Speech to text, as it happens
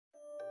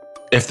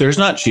If there's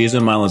not cheese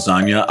in my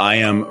lasagna, I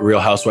am Real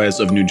Housewives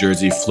of New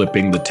Jersey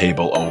flipping the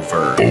table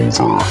over.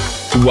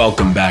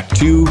 Welcome back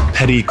to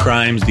Petty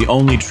Crimes, the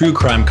only true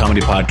crime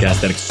comedy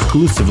podcast that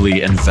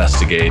exclusively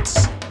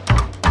investigates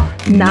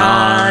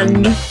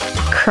non-crimes.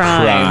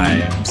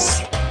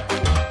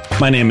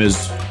 My name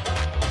is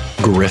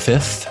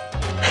Griffith.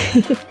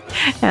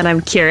 And I'm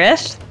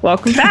Kira.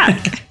 Welcome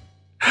back.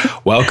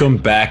 Welcome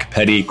back,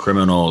 petty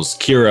criminals.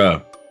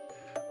 Kira,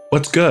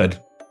 what's good,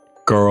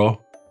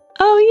 girl?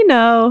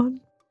 Oh,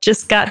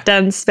 just got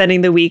done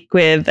spending the week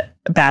with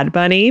Bad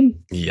Bunny.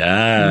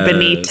 Yes.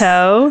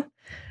 Benito.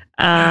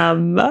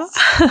 And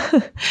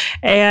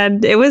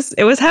it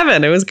was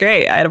heaven. It was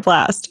great. I had a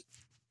blast.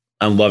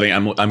 I'm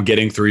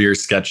getting through your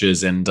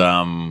sketches and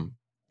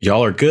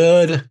y'all are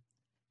good.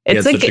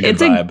 It's a good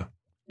vibe.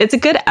 It's a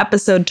good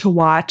episode to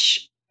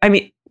watch. I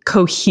mean,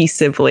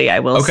 cohesively, I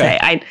will say.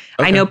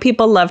 I know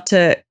people love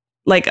to,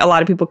 like, a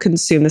lot of people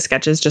consume the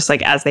sketches just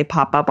like as they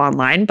pop up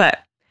online, but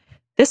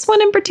this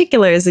one in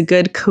particular is a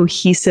good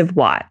cohesive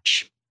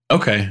watch.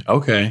 Okay.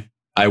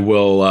 I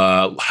will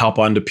hop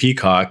onto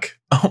Peacock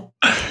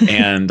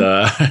and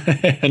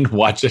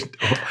watch it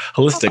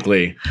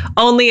holistically.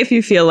 Only if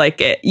you feel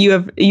like it. You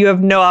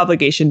have no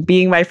obligation.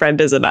 Being my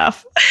friend is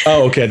enough.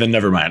 Oh, okay. Then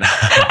never mind.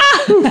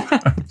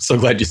 I'm so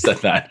glad you said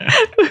that.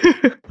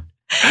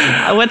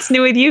 What's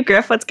new with you,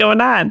 Griff? What's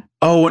going on?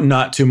 Oh,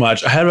 not too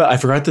much. I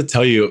forgot to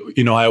tell you,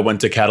 I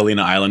went to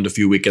Catalina Island a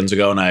few weekends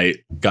ago and I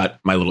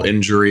got my little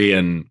injury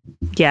and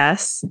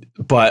yes.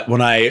 But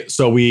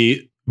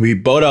we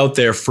boat out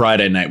there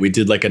Friday night. We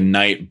did like a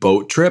night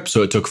boat trip.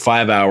 So it took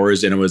 5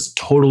 hours and it was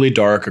totally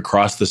dark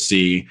across the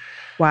sea.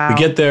 Wow. We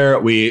get there,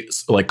 we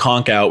like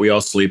conk out, we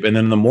all sleep. And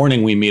then in the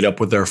morning we meet up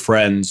with our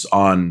friends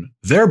on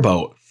their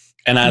boat.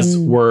 And as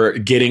we're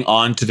getting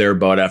onto their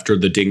boat after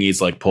the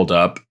dinghies like pulled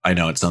up, I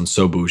know it sounds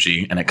so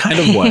bougie, and it kind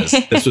of was.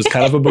 This was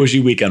kind of a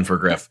bougie weekend for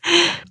Griff.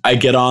 I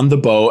get on the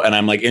boat and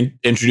I'm like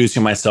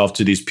introducing myself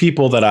to these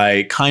people that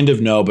I kind of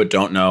know but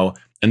don't know.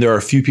 And there are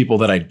a few people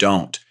that I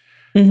don't.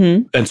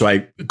 Mm-hmm. And so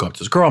I go up to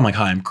this girl, I'm like,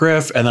 hi, I'm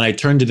Griff. And then I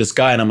turn to this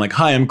guy and I'm like,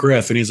 hi, I'm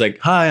Griff. And he's like,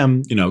 hi,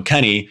 I'm,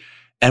 Kenny.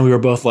 And we were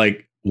both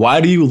like,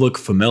 why do you look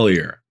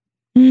familiar?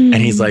 And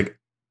he's like,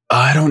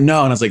 I don't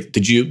know. And I was like,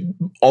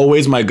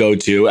 always my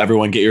go-to,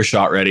 everyone get your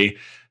shot ready.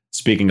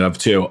 Speaking of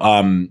too,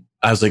 I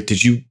was like,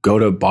 did you go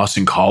to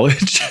Boston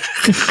College?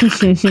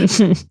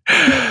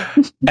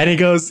 And he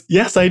goes,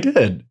 yes, I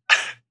did.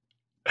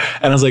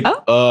 And I was like,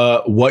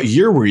 what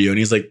year were you? And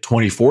he's like,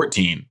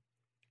 2014.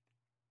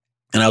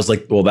 And I was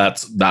like, well,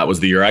 that was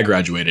the year I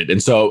graduated.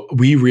 And so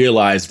we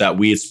realized that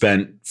we had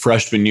spent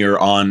freshman year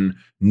on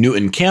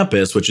Newton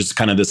campus, which is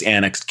kind of this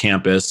annexed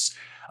campus,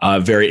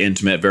 very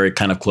intimate, very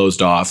kind of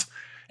closed off.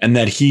 And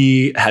that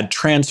he had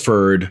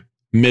transferred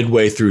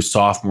midway through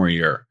sophomore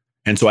year.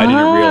 And so I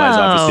didn't realize,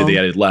 obviously, that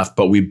he had left.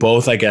 But we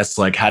both, I guess,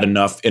 like had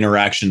enough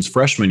interactions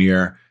freshman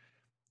year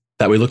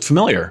that we looked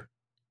familiar.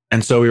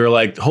 And so we were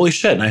like, holy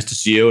shit, nice to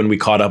see you. And we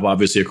caught up,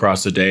 obviously,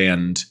 across the day.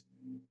 And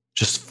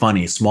just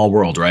funny, small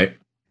world, right?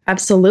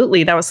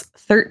 Absolutely. That was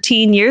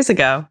 13 years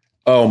ago.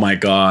 Oh, my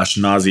gosh.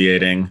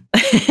 Nauseating.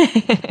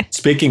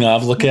 Speaking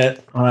of, look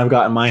at what I've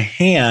got in my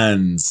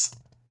hands.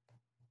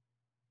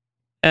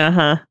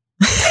 Uh-huh.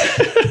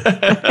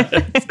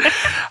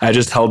 I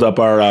just held up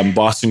our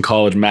Boston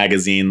College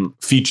magazine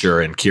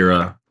feature and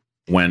Kira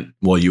went,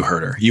 well, you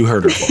heard her. You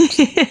heard her, folks.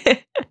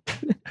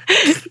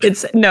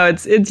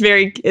 It's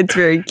very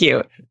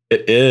cute.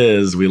 It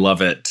is. We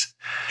love it.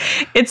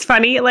 It's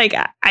funny. Like,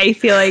 I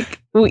feel like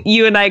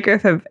you and I,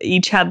 Griff, have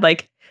each had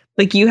like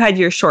you had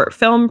your short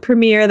film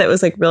premiere that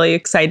was like really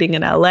exciting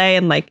in LA,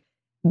 and like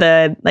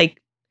the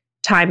like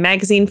Time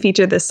magazine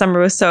feature this summer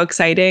was so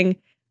exciting.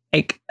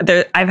 Like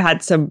I've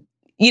had some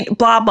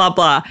blah, blah,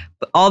 blah.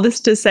 But all this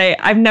to say,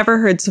 I've never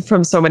heard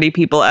from so many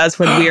people as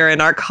when we are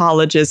in our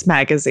college's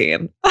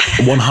magazine.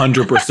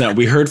 100%.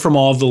 We heard from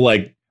all of the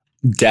like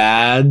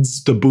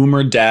dads, the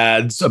boomer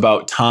dads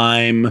about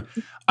Time.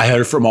 I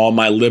heard from all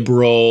my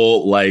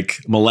liberal, like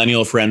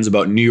millennial friends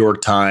about New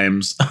York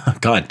Times.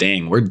 God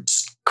dang, we're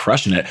just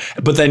crushing it.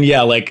 But then,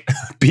 yeah, like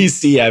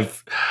BC,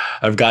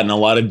 I've gotten a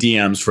lot of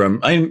DMs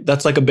from.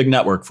 That's like a big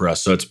network for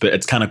us. So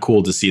it's kind of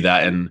cool to see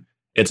that. And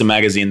it's a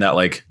magazine that,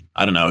 like,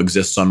 I don't know,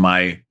 exists on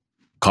my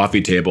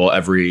coffee table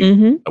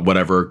every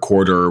whatever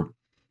quarter,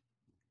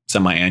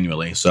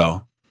 semi-annually.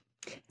 So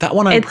that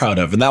one I'm proud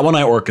of. And that one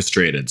I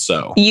orchestrated.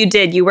 So you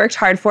did. You worked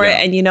hard for it.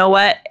 And you know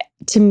what?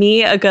 To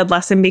me, a good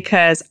lesson,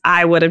 because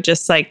I would have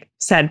just like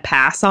said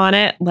pass on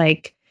it.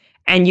 Like,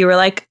 and you were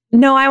like,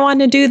 no, I want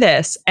to do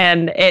this.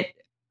 And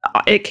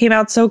it came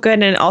out so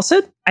good. And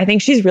also, I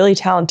think she's really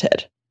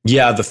talented.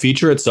 Yeah, the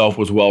feature itself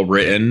was well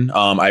written.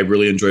 I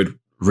really enjoyed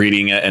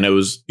reading it. And it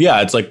was,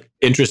 it's like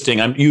interesting.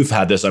 You've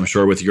had this, I'm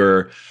sure, with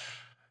your,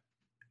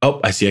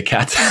 I see a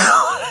cat.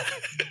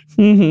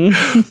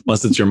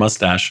 Unless it's your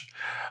mustache.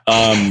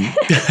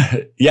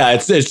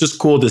 It's just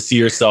cool to see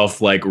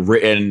yourself like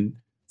written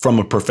from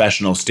a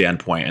professional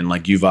standpoint. And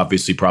like, you've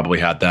obviously probably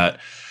had that.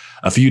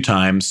 a few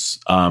times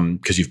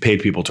because you've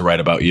paid people to write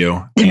about you.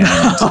 And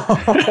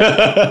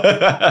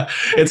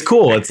it's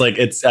cool. It's like,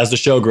 it's as the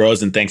show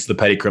grows and thanks to the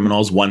petty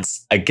criminals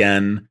once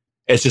again,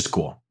 it's just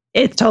cool.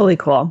 It's totally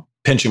cool.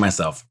 Pinching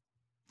myself.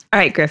 All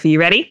right, Griff, are you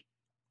ready?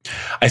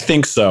 I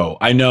think so.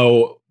 I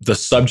know the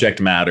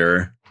subject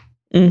matter.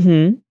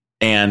 Mm-hmm.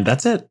 And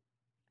that's it.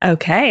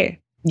 Okay.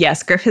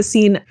 Yes, Griff has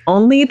seen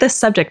only the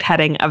subject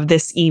heading of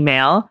this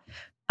email,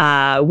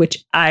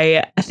 which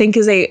I think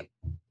is a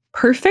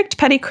perfect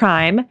petty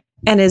crime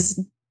and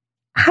is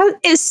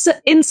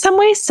in some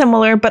ways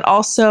similar, but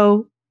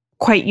also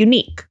quite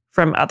unique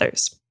from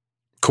others.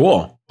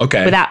 Cool.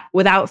 Okay.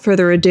 Without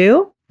further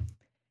ado,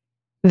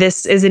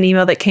 this is an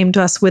email that came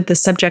to us with the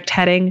subject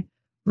heading,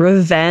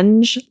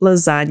 Revenge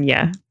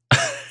Lasagna.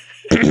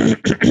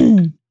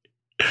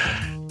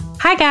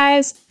 Hi,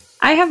 guys.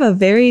 I have a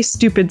very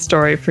stupid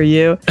story for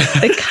you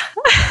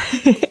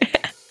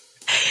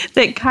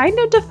that kind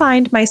of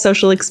defined my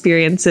social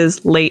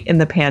experiences late in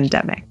the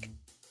pandemic.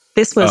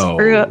 This was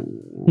a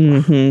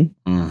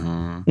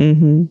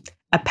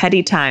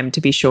petty time,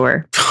 to be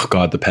sure. Oh,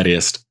 God, the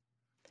pettiest.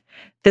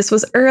 This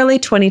was early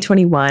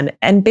 2021,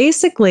 and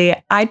basically,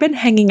 I'd been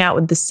hanging out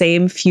with the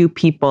same few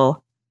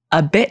people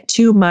a bit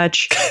too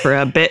much for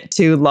a bit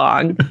too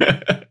long.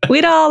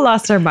 We'd all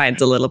lost our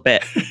minds a little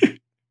bit.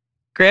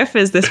 Griff,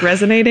 is this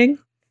resonating?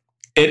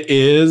 It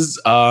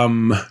is.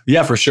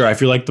 Yeah, for sure. I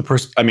feel like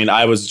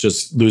I was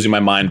just losing my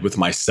mind with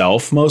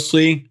myself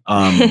mostly.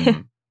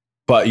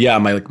 But yeah,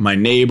 my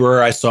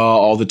neighbor I saw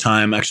all the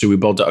time. Actually, we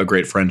built a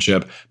great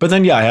friendship. But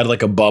then, yeah, I had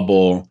like a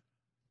bubble,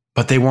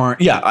 but they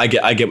weren't. Yeah, I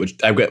get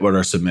what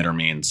our submitter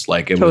means.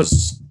 Like it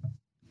was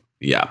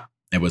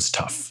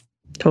tough.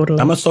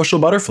 Totally. I'm a social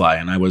butterfly,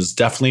 and I was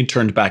definitely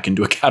turned back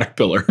into a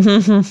caterpillar.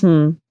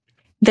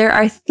 There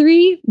are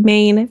three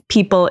main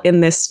people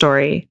in this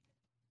story.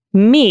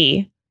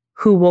 Me,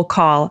 who we'll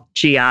call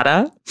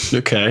Giada.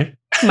 Okay.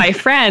 My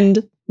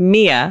friend,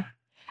 Mia.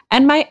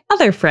 And my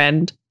other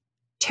friend,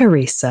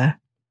 Teresa.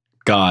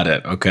 Got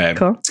it. Okay.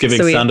 Cool. It's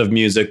giving Sound of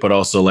Music, but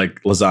also like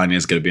lasagna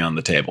is going to be on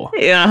the table.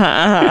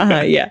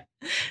 Yeah.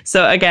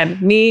 So again,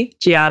 me,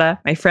 Giada,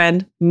 my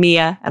friend,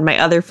 Mia, and my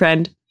other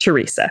friend,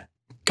 Teresa.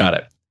 Got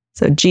it.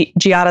 So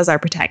Giada's our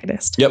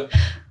protagonist. Yep.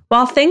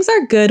 While things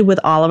are good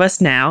with all of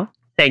us now,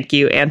 thank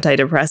you,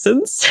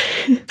 antidepressants,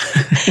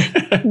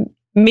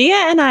 Mia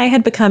and I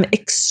had become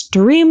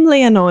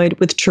extremely annoyed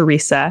with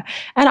Teresa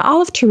and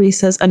all of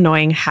Teresa's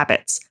annoying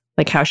habits,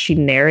 like how she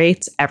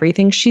narrates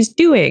everything she's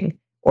doing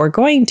or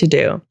going to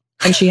do,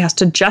 and she has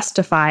to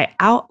justify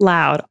out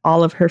loud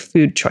all of her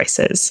food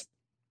choices.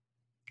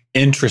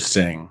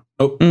 Interesting.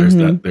 Oh,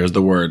 there's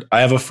the word. I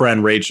have a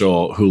friend,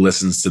 Rachel, who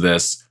listens to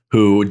this,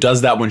 who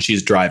does that when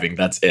she's driving.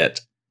 That's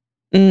it.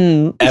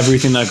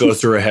 Everything that goes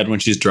through her head when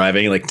she's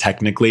driving, like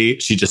technically,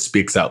 she just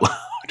speaks out loud.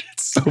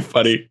 It's so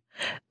funny.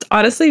 It's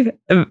honestly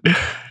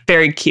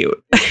very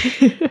cute.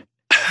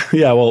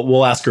 Yeah, well,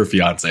 we'll ask her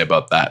fiance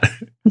about that.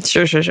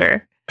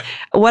 Sure.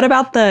 What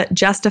about the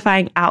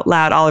justifying out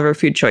loud all of her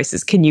food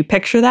choices? Can you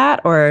picture that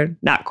or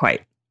not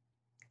quite?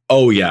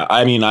 Oh, yeah.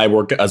 I mean, I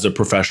work as a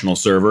professional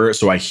server,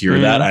 so I hear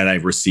that and I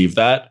receive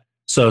that.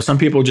 So some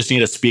people just need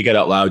to speak it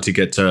out loud to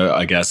get to,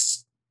 I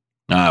guess,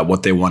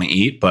 what they want to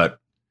eat, but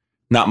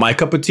not my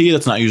cup of tea.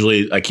 That's not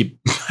usually, I keep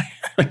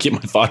my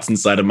thoughts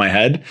inside of my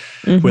head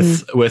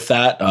with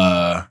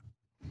that.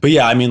 But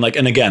yeah, I mean, like,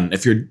 and again,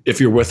 if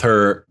you're with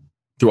her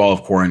through all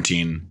of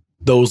quarantine,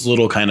 those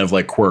little kind of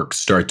like quirks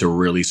start to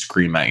really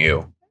scream at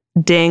you.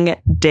 Ding,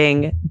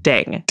 ding,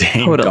 ding.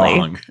 Ding totally.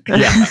 Dong.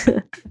 Yeah.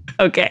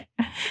 Okay.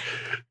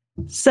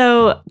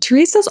 So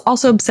Teresa's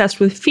also obsessed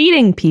with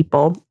feeding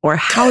people or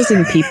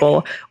housing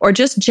people or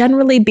just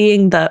generally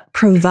being the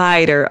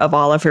provider of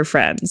all of her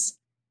friends.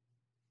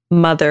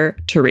 Mother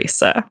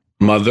Teresa.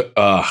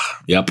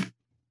 Yep.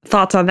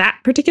 Thoughts on that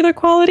particular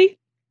quality?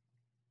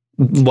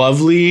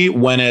 Lovely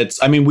when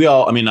it's, we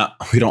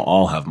don't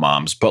all have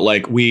moms, but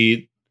like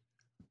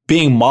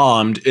being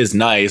mommed is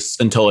nice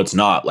until it's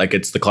not. Like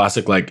it's the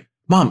classic, like,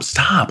 Mom,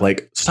 stop.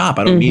 Like, stop.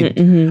 I don't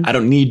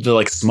need the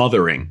like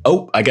smothering.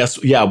 Oh, I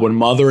guess, yeah. When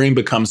mothering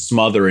becomes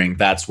smothering,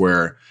 that's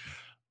where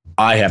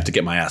I have to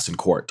get my ass in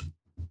court.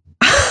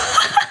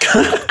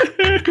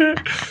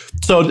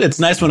 So it's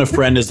nice when a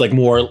friend is like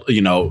more,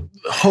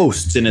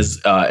 hosts and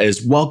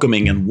is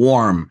welcoming and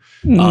warm.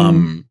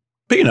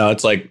 But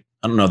it's like,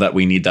 I don't know that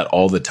we need that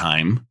all the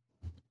time.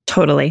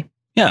 Totally.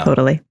 Yeah.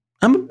 Totally.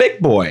 I'm a big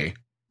boy.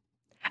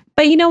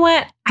 But you know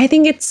what? I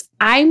think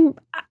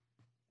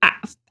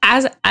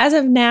as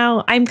of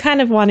now, I'm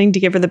kind of wanting to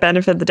give her the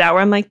benefit of the doubt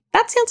where I'm like,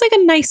 that sounds like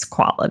a nice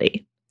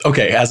quality.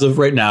 Okay. As of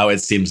right now, it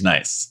seems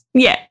nice.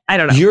 Yeah. I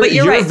don't know. You're right.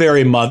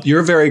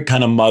 You're very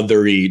kind of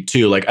mothery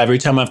too. Like every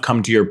time I've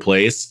come to your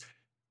place,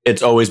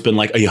 it's always been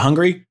like, are you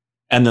hungry?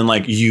 And then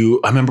like I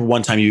remember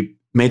one time you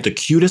made the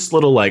cutest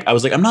little, like, I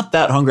was like, I'm not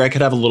that hungry. I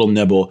could have a little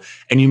nibble.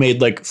 And you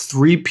made like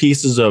 3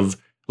 pieces of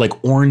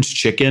like orange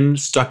chicken,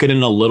 stuck it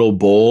in a little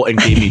bowl and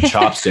gave me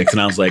chopsticks. And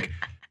I was like,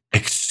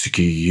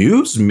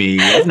 excuse me,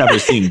 I've never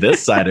seen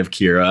this side of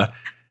Kira.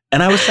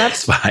 And I was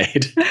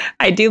satisfied.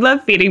 I do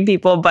love feeding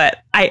people, but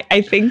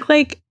I think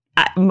like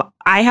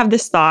I have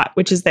this thought,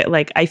 which is that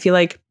like I feel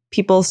like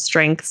people's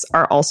strengths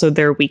are also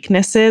their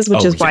weaknesses,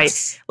 which is why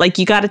like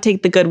you got to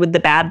take the good with the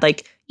bad.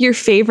 Like your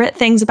favorite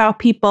things about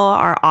people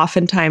are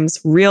oftentimes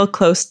real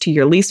close to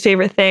your least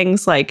favorite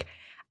things. Like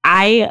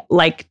I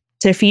like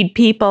to feed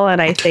people,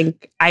 and I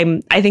think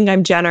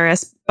I'm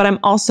generous, but I'm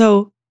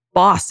also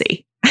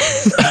bossy.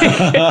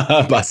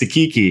 Bossy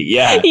Kiki,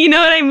 yeah. You know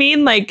what I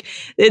mean? Like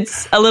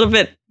it's a little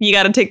bit, you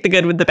got to take the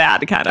good with the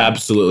bad kind of.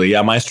 Absolutely.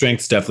 Yeah, my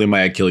strength's definitely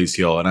my Achilles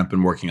heel, and I've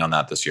been working on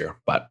that this year.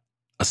 But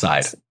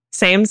aside.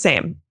 Same.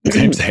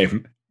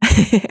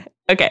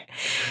 Okay.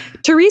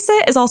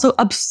 Teresa is also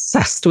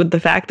obsessed with the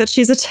fact that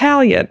she's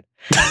Italian.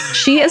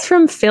 She is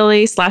from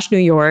Philly/New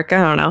York.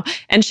 I don't know.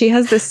 And she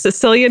has this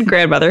Sicilian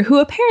grandmother who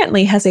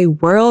apparently has a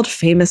world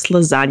famous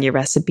lasagna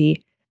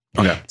recipe.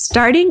 Okay.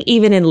 Starting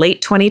even in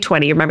late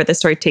 2020, remember this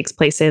story takes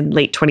place in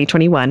late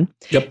 2021.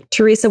 Yep.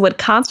 Teresa would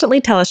constantly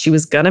tell us she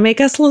was going to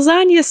make us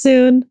lasagna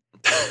soon.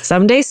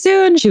 Someday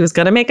soon, she was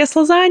going to make us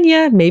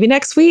lasagna. Maybe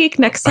next week,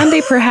 next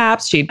Sunday,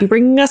 perhaps, she'd be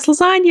bringing us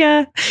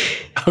lasagna.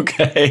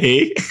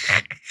 Okay.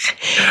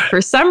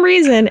 For some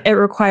reason, it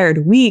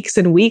required weeks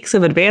and weeks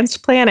of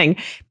advanced planning,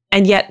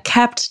 and yet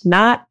kept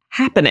not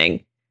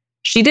happening.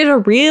 She did a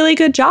really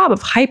good job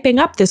of hyping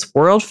up this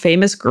world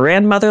famous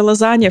grandmother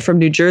lasagna from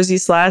New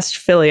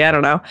Jersey/Philly. I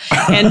don't know.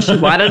 And she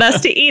wanted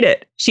us to eat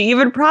it. She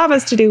even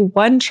promised to do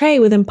one tray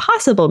with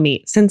impossible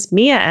meat, since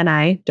Mia and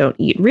I don't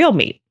eat real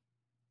meat.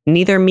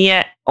 Neither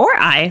Mia or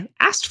I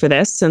asked for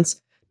this,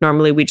 since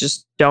normally we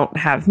just don't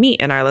have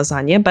meat in our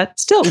lasagna, but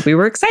still, we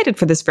were excited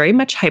for this very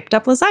much hyped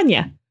up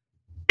lasagna.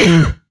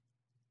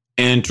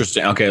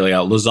 Interesting. Okay, yeah,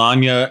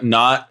 lasagna,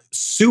 not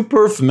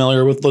super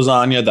familiar with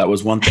lasagna. That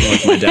was one thing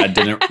like my dad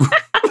didn't.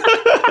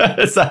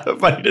 Is that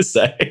funny to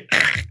say?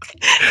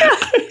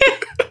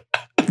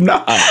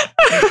 Not.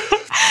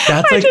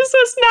 I just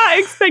was not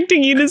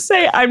expecting you to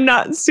say I'm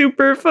not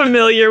super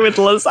familiar with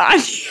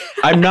lasagna.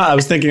 I'm not. I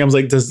was thinking, I was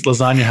like, does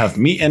lasagna have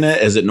meat in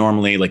it? Is it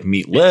normally like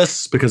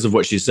meatless because of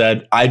what she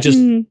said? I just,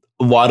 a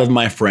lot of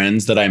my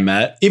friends that I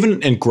met,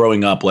 even in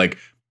growing up, like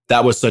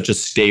that was such a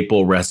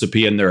staple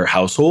recipe in their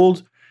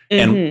household.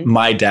 And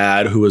my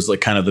dad, who was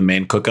like kind of the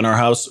main cook in our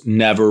house,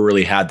 never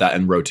really had that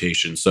in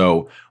rotation.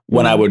 So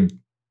when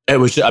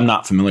I'm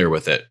not familiar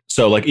with it.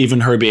 So like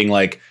even her being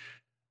like,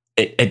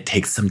 it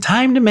takes some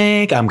time to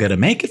make. I'm going to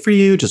make it for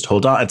you. Just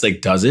hold on. It's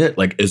like, does it?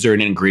 Like, is there an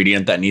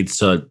ingredient that needs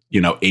to,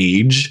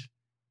 age?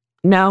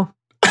 No.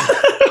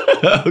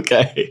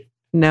 Okay.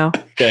 No.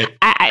 Okay.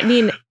 I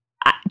mean,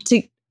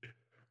 to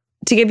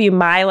give you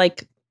my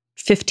like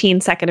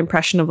 15-second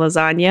impression of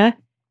lasagna,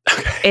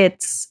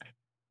 it's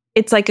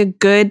like a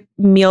good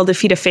meal to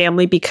feed a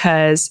family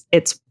because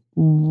it's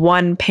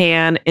one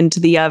pan into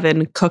the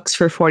oven, cooks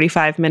for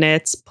 45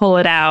 minutes, pull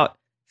it out,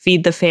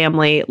 feed the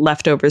family,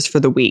 leftovers for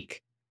the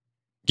week.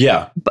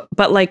 Yeah.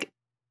 But like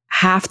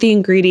half the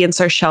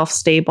ingredients are shelf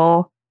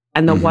stable,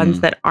 and the ones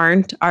that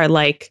aren't are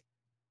like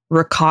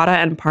ricotta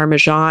and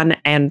Parmesan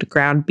and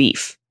ground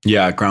beef.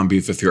 Yeah, ground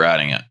beef if you're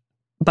adding it.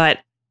 But,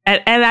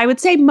 and I would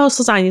say most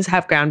lasagnas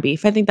have ground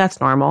beef. I think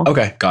that's normal.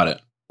 Okay, got it.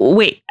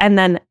 Wait, and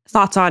then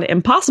thoughts on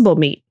impossible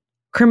meat?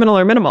 Criminal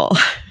or minimal?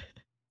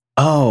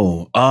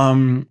 Oh,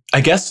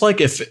 I guess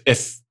like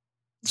if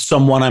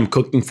someone I'm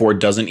cooking for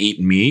doesn't eat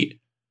meat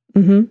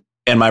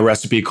and my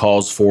recipe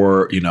calls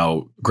for,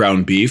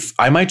 ground beef,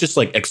 I might just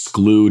like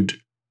exclude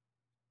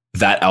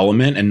that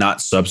element and not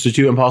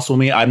substitute impossible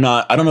meat. I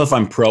don't know if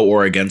I'm pro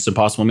or against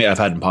impossible meat. I've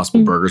had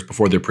impossible burgers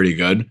before. They're pretty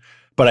good.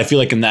 But I feel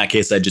like in that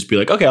case, I'd just be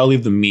like, okay, I'll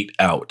leave the meat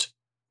out.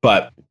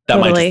 But that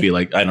might just be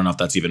like, I don't know if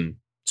that's even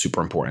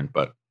super important,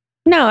 but.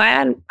 No,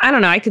 I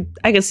don't know. I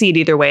could see it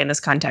either way in this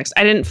context.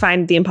 I didn't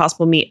find the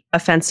impossible meat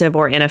offensive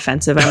or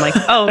inoffensive. I'm like,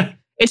 oh,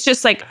 it's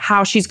just like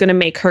how she's going to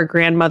make her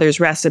grandmother's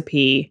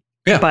recipe,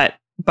 but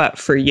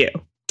for you.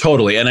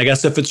 Totally. And I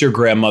guess if it's your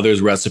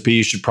grandmother's recipe,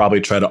 you should probably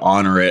try to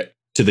honor it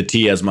to the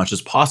T as much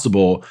as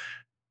possible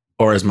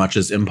or as much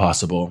as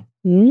impossible.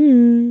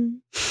 When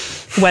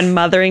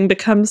mothering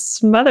becomes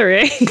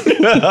smothering.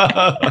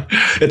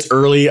 It's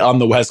early on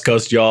the West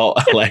Coast, y'all.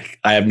 Like,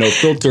 I have no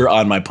filter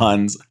on my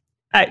puns.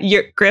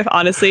 Griff,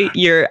 honestly,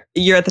 you're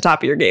at the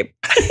top of your game.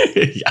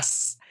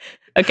 Yes.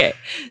 Okay.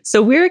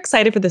 So we're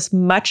excited for this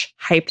much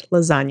hyped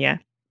lasagna.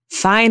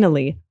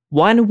 Finally,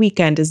 one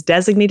weekend is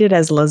designated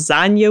as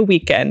Lasagna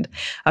Weekend.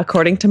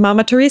 According to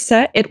Mama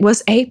Teresa, it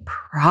was a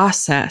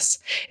process.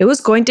 It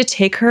was going to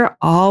take her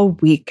all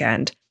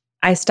weekend.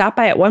 I stopped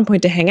by at one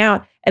point to hang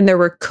out, and there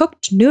were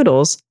cooked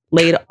noodles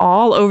laid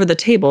all over the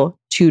table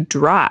to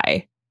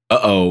dry.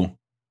 Uh-oh.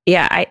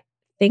 Yeah, I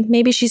think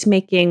maybe she's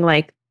making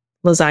like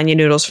lasagna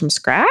noodles from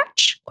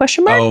scratch? ?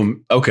 Oh,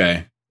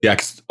 okay. Yeah,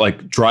 'cause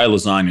like dry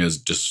lasagna is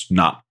just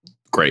not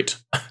great.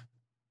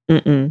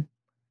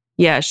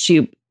 Yeah,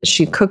 she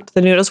cooked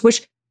the noodles,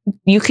 which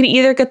you can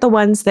either get the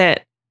ones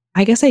that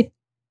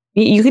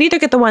you could either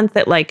get the ones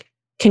that like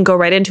can go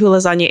right into a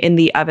lasagna in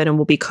the oven and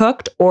will be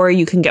cooked, or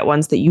you can get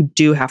ones that you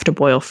do have to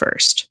boil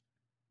first.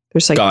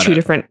 There's like Got two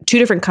it.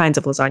 different kinds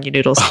of lasagna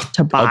noodles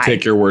to buy. I'll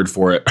take your word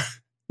for it.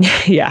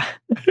 Yeah.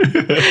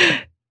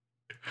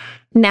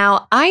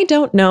 Now, I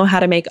don't know how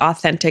to make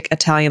authentic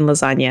Italian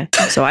lasagna,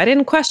 so I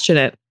didn't question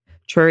it.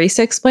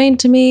 Teresa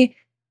explained to me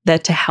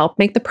that to help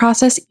make the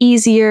process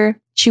easier,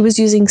 she was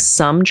using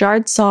some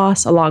jarred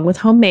sauce along with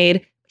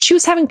homemade. She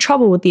was having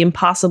trouble with the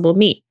impossible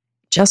meat.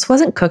 It just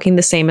wasn't cooking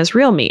the same as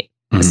real meat,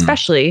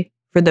 especially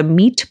for the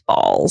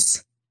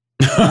meatballs.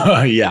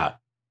 Yeah.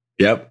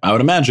 Yep. I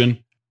would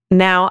imagine.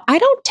 Now, I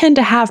don't tend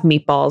to have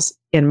meatballs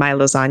in my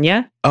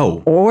lasagna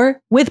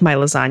or with my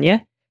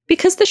lasagna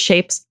because the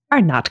shapes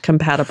are not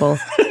compatible.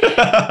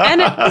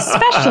 And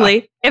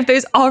especially if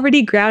there's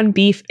already ground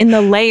beef in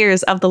the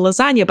layers of the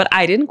lasagna. But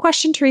I didn't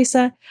question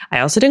Teresa. I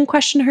also didn't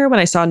question her when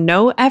I saw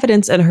no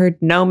evidence and heard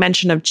no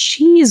mention of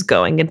cheese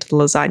going into the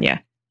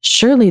lasagna.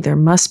 Surely there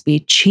must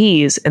be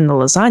cheese in the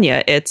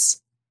lasagna. It's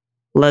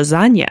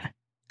lasagna.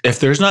 If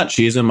there's not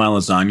cheese in my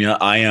lasagna,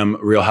 I am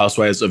Real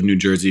Housewives of New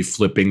Jersey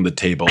flipping the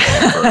table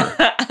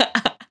over.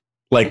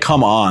 Like,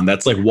 come on.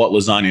 That's like what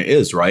lasagna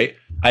is, right?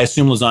 I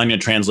assume lasagna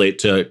translate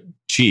to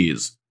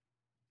cheese.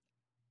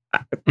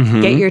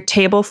 Get your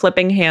table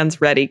flipping hands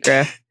ready,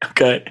 Griff.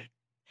 Okay.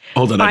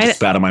 Hold on, I just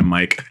spat on my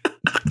mic.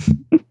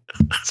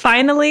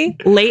 Finally,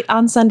 late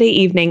on Sunday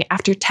evening,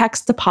 after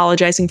texts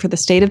apologizing for the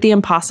state of the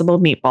impossible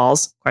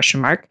meatballs,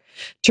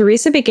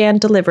 Teresa began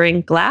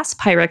delivering glass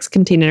Pyrex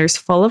containers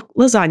full of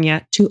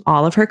lasagna to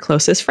all of her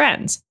closest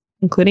friends,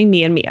 including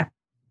me and Mia.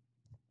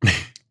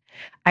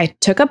 I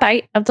took a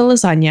bite of the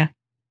lasagna,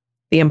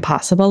 the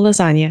impossible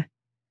lasagna.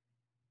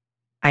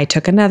 I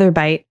took another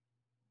bite,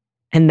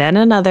 and then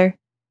another.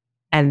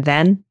 And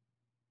then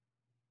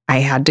I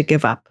had to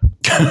give up.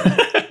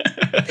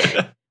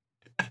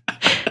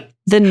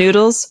 The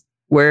noodles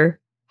were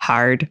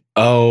hard.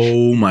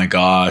 Oh my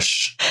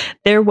gosh.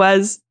 There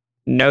was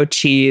no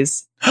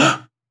cheese.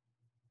 The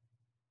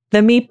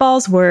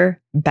meatballs were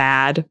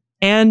bad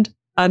and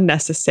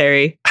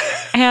unnecessary.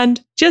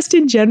 And just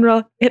in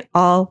general, it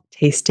all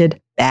tasted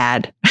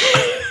bad.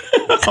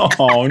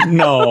 Oh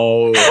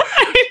no.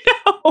 I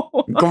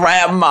know.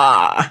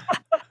 Grandma.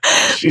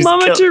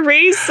 Mama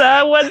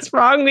Teresa, what's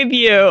wrong with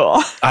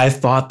you? I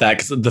thought that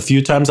because the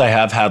few times I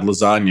have had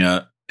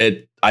lasagna,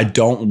 I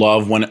don't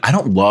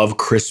love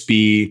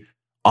crispy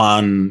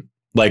on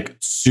like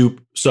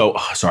soup. So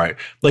sorry.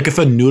 Like if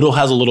a noodle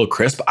has a little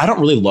crisp, I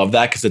don't really love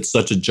that because it's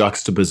such a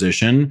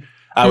juxtaposition.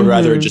 I would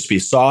rather it just be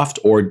soft,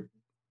 or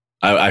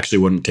I actually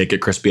wouldn't take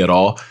it crispy at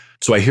all.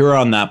 So I hear her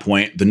on that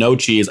point. The no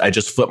cheese, I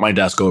just flipped my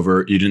desk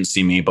over. You didn't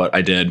see me, but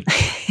I did.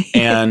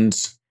 And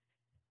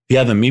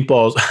yeah, the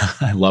meatballs,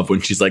 I love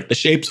when she's like, the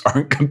shapes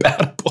aren't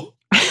compatible.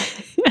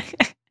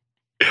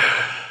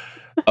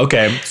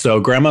 Okay,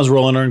 so grandma's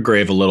rolling her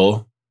grave a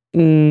little.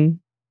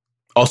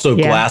 Also,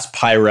 glass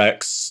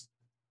Pyrex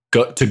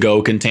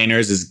to-go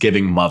containers is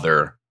giving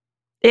mother.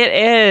 It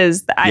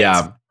is.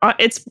 Yeah.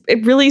 It's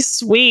really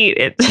sweet.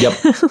 Yep.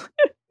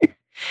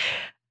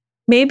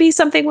 Maybe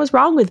something was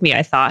wrong with me,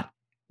 I thought.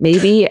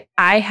 Maybe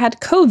I had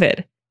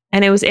COVID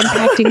and it was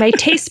impacting my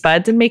taste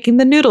buds and making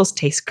the noodles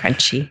taste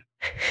crunchy.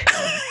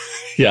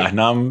 Yeah,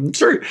 no, I'm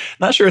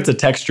not sure it's a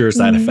texture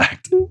side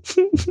effect.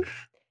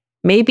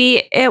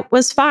 Maybe it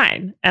was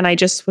fine and I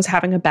just was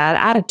having a bad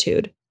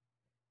attitude.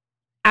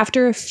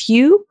 After a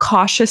few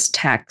cautious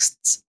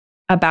texts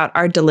about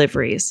our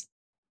deliveries,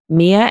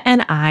 Mia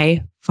and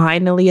I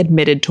finally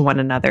admitted to one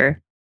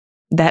another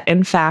that,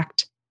 in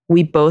fact,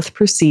 we both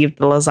perceived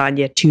the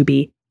lasagna to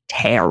be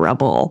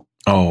terrible.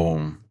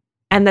 Oh.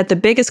 And that the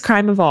biggest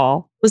crime of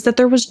all was that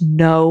there was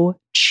no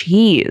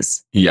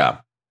cheese. Yeah.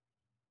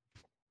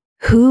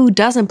 Who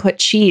doesn't put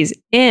cheese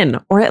in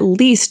or at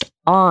least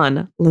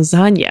on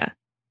lasagna?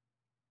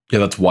 Yeah,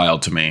 that's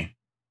wild to me.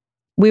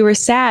 We were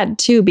sad,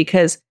 too,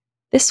 because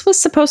this was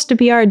supposed to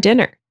be our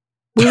dinner.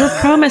 We were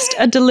promised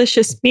a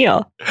delicious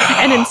meal.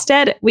 And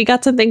instead, we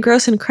got something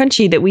gross and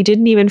crunchy that we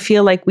didn't even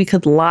feel like we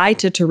could lie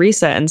to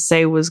Teresa and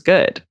say was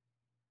good.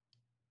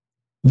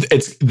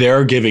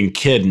 They're giving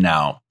kid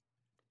now.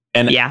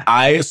 And yeah.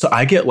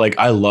 I get like,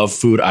 I love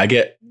food. I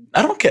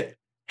don't get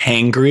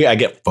hangry. I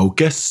get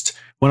focused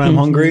when I'm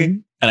hungry,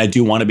 and I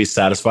do want to be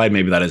satisfied.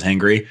 Maybe that is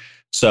hangry.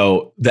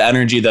 So the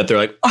energy that they're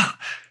like, oh,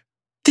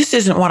 this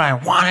isn't what I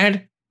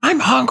wanted. I'm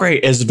hungry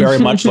is very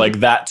much like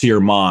that to your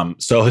mom.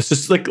 So it's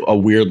just like a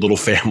weird little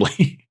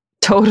family.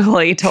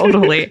 Totally.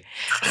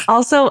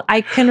 Also, I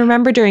can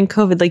remember during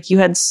COVID, like you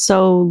had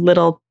so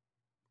little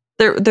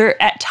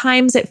there at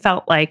times it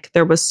felt like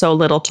there was so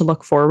little to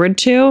look forward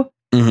to.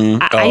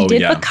 I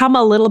did become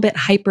a little bit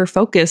hyper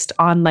focused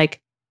on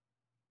like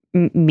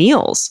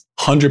meals.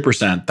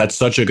 100%. That's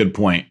such a good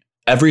point.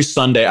 Every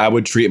Sunday I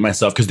would treat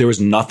myself because there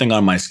was nothing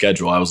on my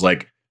schedule. I was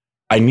like,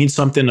 I need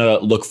something to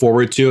look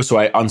forward to. So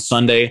on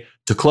Sunday,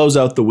 to close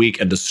out the week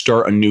and to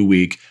start a new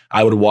week,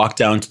 I would walk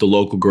down to the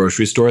local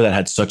grocery store that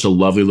had such a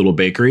lovely little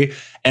bakery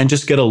and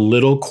just get a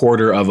little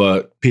quarter of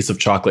a piece of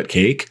chocolate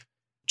cake.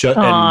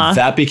 And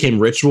that became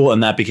ritual,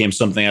 and that became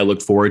something I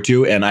looked forward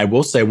to. And I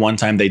will say one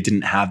time they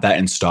didn't have that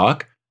in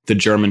stock, the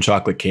German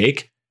chocolate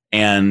cake.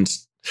 And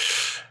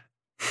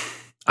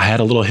I had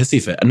a little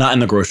hissy fit. Not in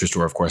the grocery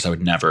store, of course. I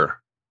would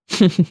never.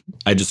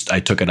 I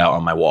took it out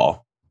on my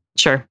wall.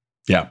 Sure.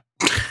 Yeah.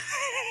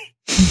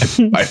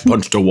 I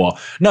punched a wall.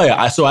 No,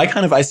 yeah. So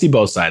I see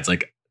both sides.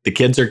 Like the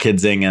kids are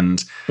kidsing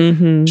and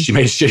she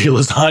made shitty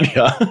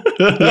lasagna.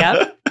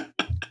 Yep.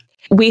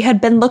 We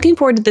had been looking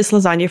forward to this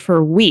lasagna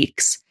for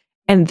weeks,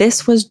 and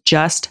this was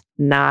just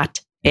not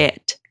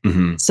it.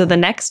 So the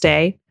next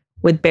day,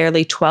 with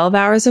barely 12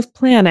 hours of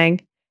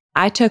planning,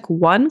 I took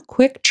one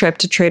quick trip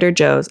to Trader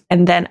Joe's,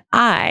 and then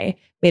I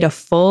made a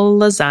full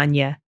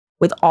lasagna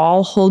with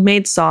all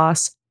homemade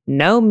sauce,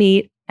 no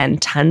meat, and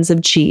tons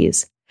of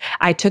cheese.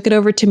 I took it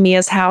over to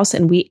Mia's house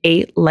and we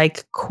ate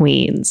like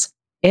queens.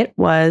 It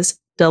was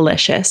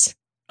delicious.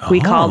 We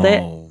called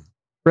it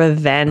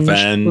Revenge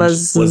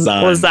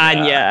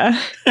Lasagna.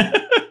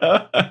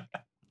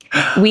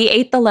 We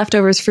ate the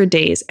leftovers for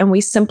days and we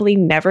simply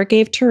never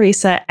gave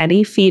Teresa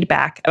any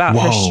feedback about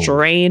her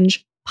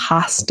strange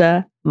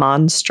pasta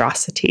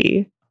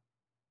monstrosity.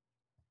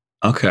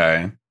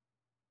 Okay.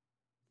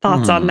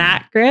 Thoughts on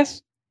that,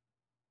 Griff?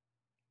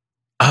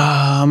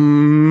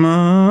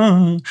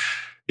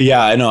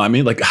 Yeah, I know. I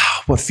mean, like,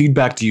 what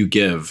feedback do you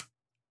give?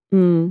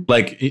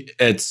 Like,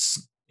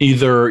 it's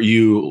either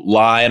you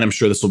lie, and I'm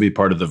sure this will be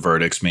part of the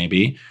verdicts,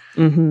 maybe.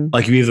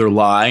 Like, you either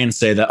lie and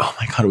say that, oh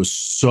my God, it was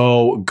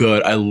so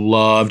good. I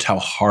loved how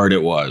hard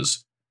it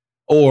was.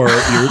 Or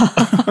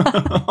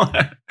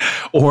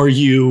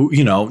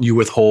you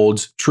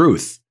withhold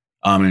truth.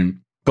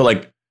 But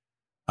like,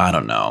 I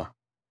don't know.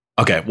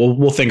 Okay, well,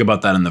 we'll think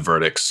about that in the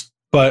verdicts.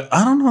 But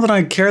I don't know that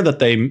I care that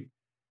they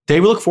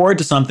look forward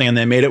to something and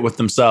they made it with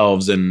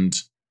themselves and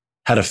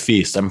had a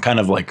feast. I'm kind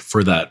of like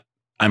for that.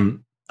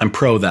 I'm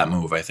pro that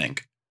move, I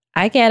think.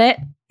 I get it.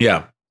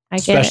 Yeah.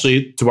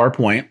 Especially to our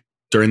point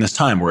during this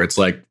time where it's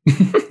like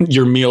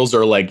your meals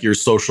are like your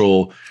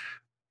social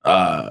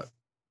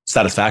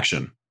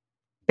satisfaction.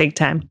 Big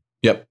time.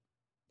 Yep.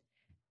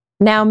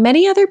 Now,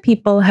 many other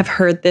people have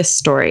heard this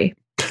story.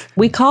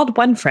 We called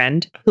one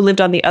friend who lived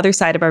on the other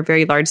side of our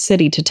very large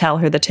city to tell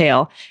her the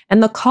tale,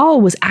 and the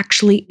call was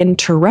actually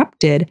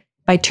interrupted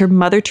by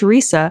Mother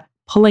Teresa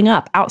pulling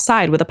up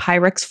outside with a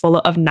Pyrex full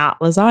of not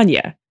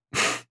lasagna.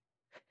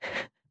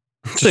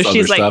 So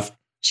she's like, stuff.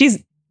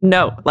 she's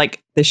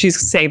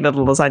saying that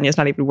the lasagna is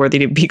not even worthy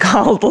to be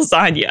called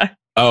lasagna.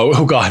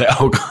 Oh God.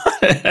 Oh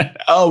God.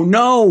 Oh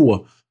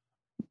no.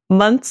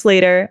 Months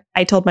later,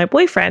 I told my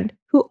boyfriend,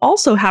 who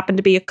also happened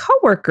to be a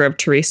coworker of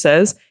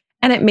Teresa's,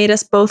 and it made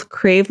us both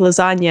crave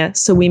lasagna.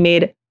 So we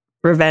made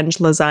Revenge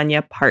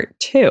Lasagna Part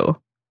 2.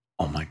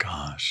 Oh my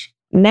gosh.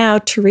 Now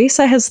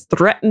Teresa has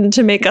threatened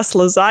to make us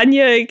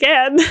lasagna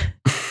again.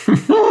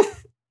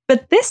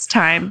 But this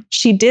time,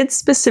 she did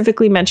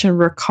specifically mention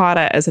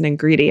ricotta as an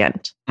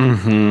ingredient.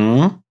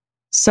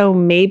 So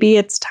maybe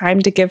it's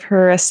time to give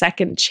her a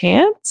second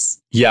chance?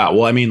 Yeah,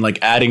 well, I mean, like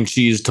adding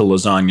cheese to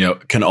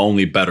lasagna can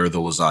only better the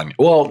lasagna.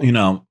 Well,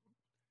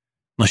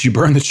 unless you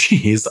burn the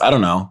cheese, I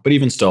don't know. But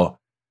even still,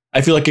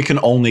 I feel like it can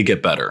only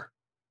get better.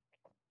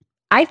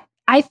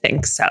 I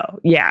think so.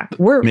 Yeah.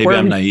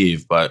 I'm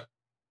naive, but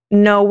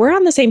no, we're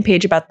on the same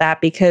page about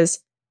that because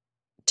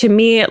to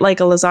me, like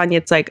a lasagna,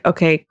 it's like,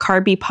 okay,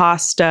 carby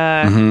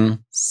pasta,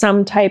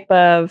 some type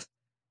of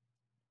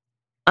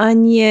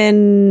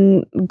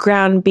onion,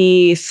 ground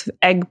beef,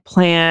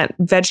 eggplant,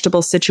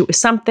 vegetable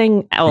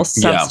something else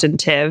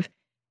substantive.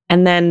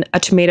 And then a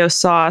tomato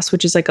sauce,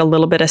 which is like a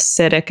little bit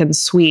acidic and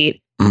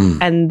sweet.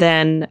 And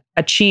then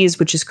a cheese,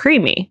 which is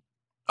creamy.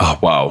 Oh,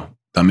 wow.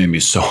 That made me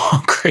so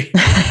hungry.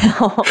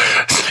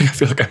 I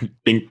feel like I'm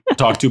being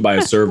talked to by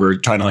a server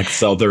trying to like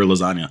sell their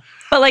lasagna.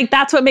 But like,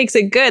 that's what makes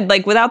it good.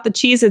 Like without the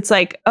cheese, it's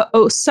like,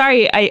 oh,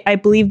 sorry. I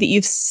believe that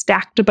you've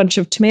stacked a bunch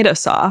of tomato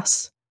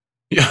sauce.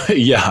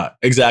 Yeah,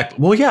 exactly.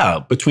 Well, yeah.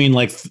 Between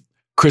like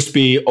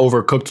crispy,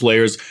 overcooked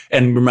layers.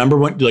 And remember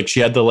when like she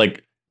had the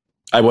like,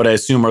 what I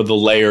assume are the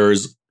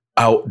layers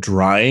out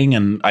drying.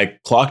 And I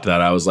clocked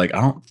that. I was like, I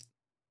don't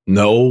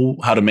know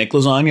how to make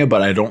lasagna,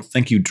 but I don't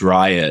think you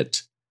dry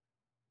it.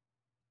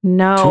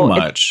 No, too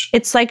much.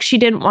 It's like she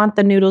didn't want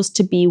the noodles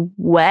to be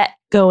wet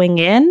going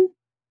in.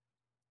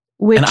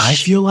 And I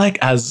feel like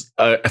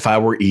if I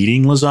were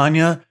eating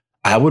lasagna,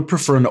 I would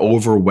prefer an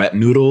over wet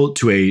noodle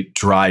to a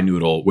dry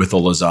noodle with a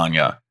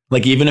lasagna.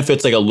 Like even if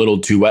it's like a little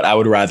too wet, I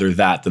would rather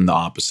that than the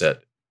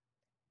opposite.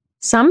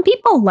 Some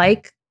people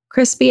like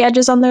crispy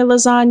edges on their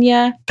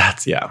lasagna.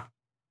 That's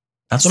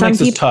what makes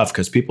this tough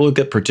because people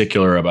get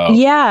particular about.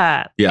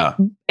 Yeah. Yeah.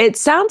 It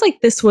sounds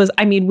like this was,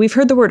 I mean, we've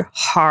heard the word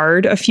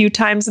hard a few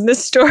times in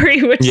this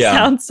story, which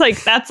sounds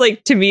like that's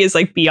like to me is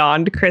like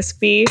beyond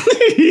crispy.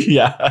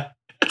 Yeah.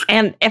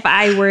 And if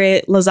I were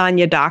a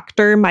lasagna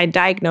doctor, my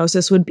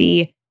diagnosis would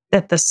be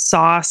that the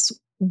sauce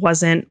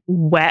wasn't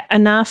wet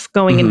enough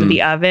going into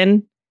the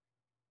oven.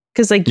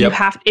 Because like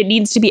it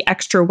needs to be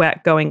extra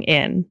wet going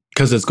in.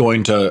 Because it's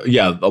going to,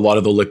 a lot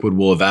of the liquid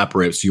will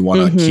evaporate. So you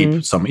want to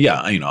keep some,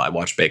 I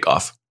watch Bake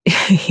Off.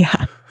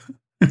 Yeah.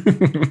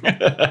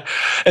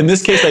 In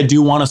this case, I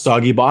do want a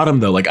soggy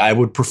bottom though. Like I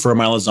would prefer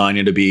my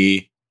lasagna to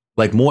be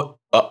like more,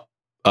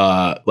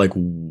 like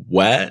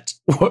wet.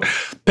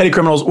 Petty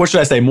criminals. What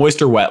should I say?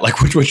 Moist or wet?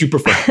 Like which would you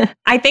prefer?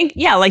 I think,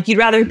 yeah, like you'd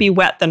rather be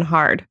wet than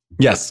hard.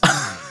 Yes.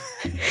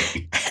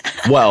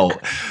 Well,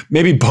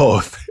 maybe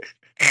both.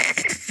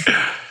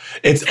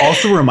 It's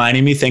also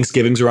reminding me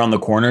Thanksgiving's around the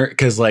corner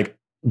because like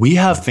we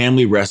have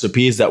family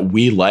recipes that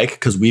we like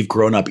because we've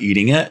grown up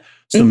eating it.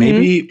 So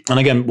maybe, and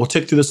again, we'll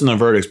tick through this in the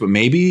verdicts, but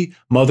maybe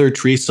Mother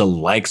Teresa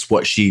likes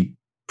what she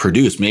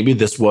produced. Maybe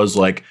this was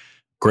like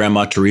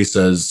Grandma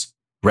Teresa's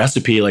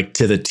recipe, like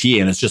to the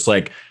T. And it's just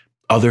like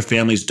other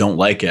families don't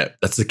like it.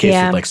 That's the case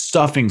with like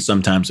stuffing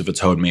sometimes if it's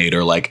homemade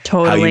or like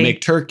how you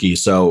make turkey.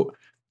 So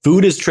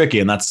food is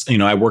tricky. And that's, you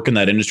know, I work in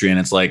that industry and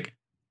it's like,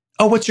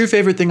 oh, what's your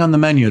favorite thing on the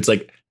menu? It's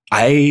like,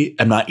 I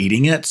am not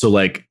eating it. So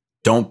like,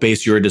 don't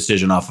base your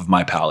decision off of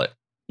my palate.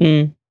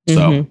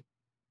 So,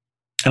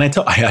 and I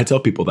tell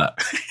people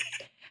that.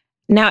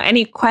 Now,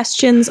 any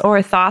questions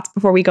or thoughts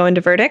before we go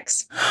into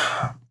verdicts?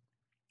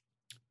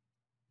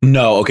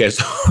 No. Okay.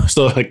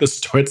 So like the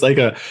story, it's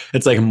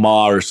like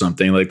Ma or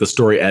something. Like the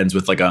story ends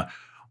with like a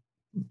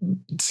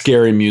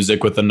scary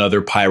music with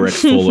another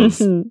Pyrex full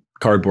of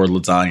cardboard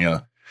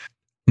lasagna.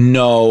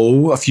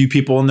 No, a few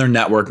people in their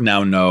network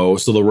now know.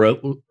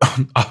 So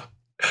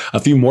a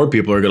few more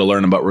people are going to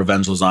learn about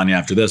revenge lasagna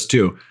after this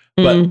too.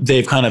 But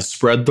they've kind of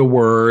spread the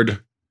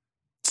word.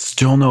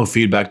 Still no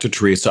feedback to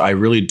Teresa. I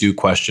really do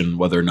question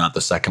whether or not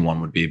the second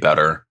one would be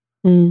better.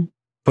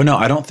 But no,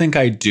 I don't think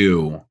I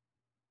do.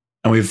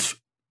 And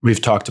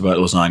we've talked about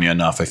lasagna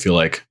enough. I feel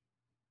like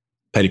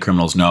petty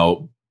criminals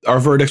know our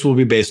verdicts will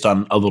be based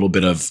on a little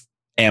bit of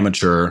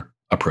amateur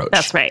approach.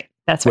 That's right.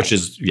 Which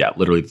is,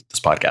 literally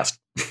this podcast.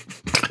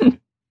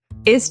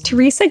 Is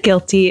Teresa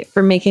guilty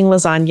for making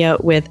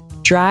lasagna with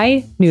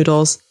dry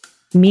noodles,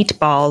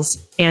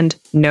 meatballs, and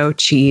no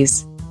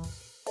cheese?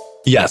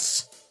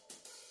 Yes.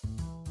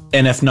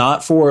 And if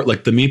not for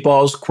like the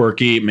meatballs,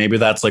 quirky, maybe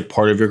that's like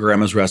part of your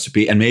grandma's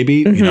recipe. And maybe,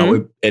 you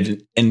know,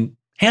 it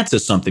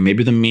enhances something.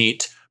 Maybe the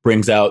meat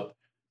brings out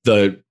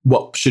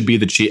what should be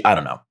the cheese. I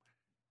don't know.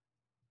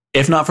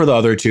 If not for the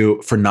other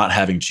two, for not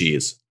having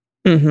cheese.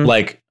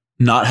 Like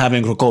not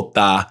having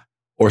ricotta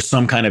or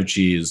some kind of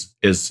cheese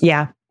is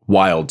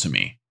wild to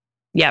me.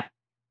 Yep.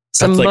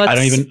 Some like, mutz, I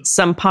don't even,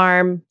 some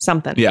parm,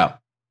 something. Yeah.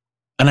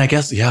 And I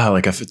guess,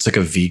 like if it's like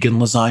a vegan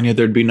lasagna,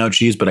 there'd be no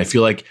cheese. But I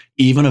feel like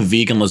even a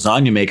vegan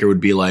lasagna maker would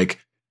be like,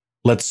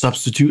 let's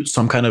substitute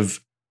some kind of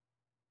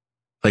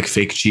like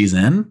fake cheese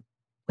in.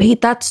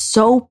 Wait, that's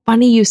so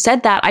funny you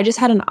said that. I just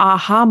had an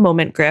aha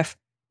moment, Griff.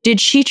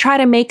 Did she try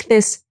to make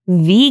this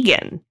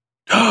vegan?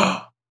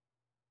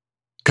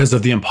 Because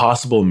of the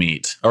impossible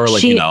meat or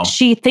like,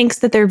 She thinks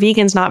that they're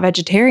vegans, not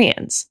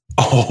vegetarians.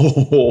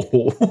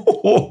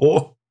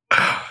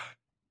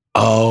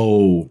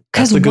 Oh,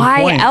 because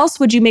why else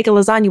would you make a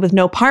lasagna with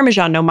no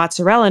Parmesan, no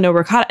mozzarella, no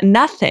ricotta,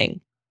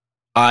 nothing?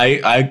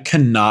 I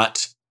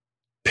cannot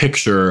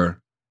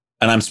picture,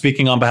 and I'm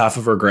speaking on behalf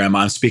of her grandma,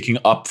 I'm speaking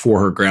up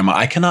for her grandma.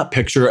 I cannot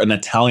picture an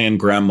Italian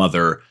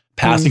grandmother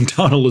passing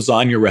down a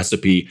lasagna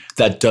recipe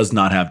that does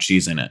not have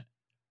cheese in it.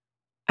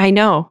 I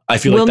know. I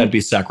feel like that'd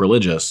be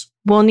sacrilegious.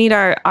 We'll need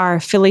our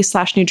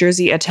Philly/New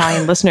Jersey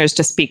Italian listeners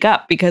to speak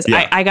up because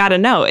I gotta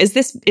know. Is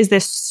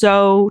this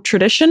so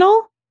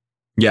traditional?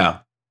 Yeah.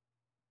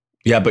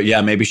 Yeah, but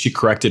maybe she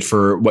corrected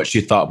for what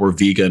she thought were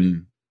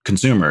vegan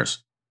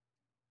consumers.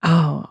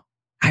 Oh,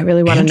 I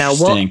really want to know.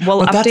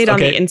 We'll update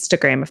on the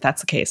Instagram if that's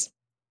the case.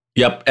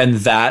 Yep. And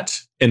that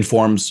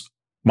informs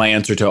my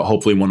answer to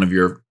hopefully one of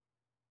your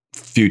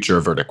future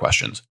verdict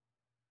questions.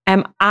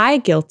 Am I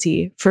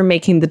guilty for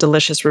making the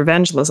delicious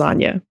revenge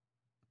lasagna?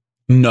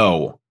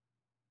 No.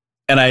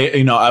 And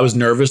I was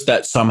nervous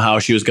that somehow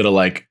she was going to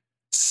like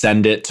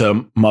send it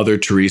to Mother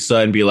Teresa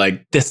and be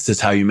like, this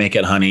is how you make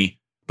it, honey.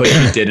 But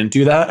she didn't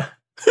do that.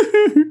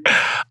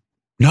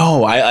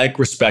 No, I like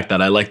respect that.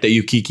 I like that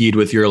you kikied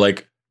with your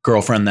like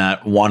girlfriend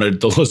that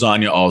wanted the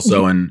lasagna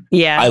also. And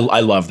I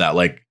love that.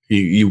 Like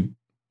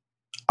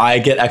I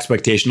get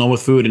expectational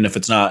with food. And if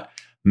it's not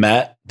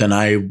met, then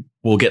I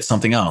will get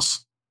something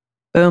else.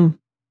 Boom.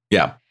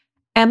 Yeah.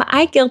 Am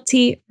I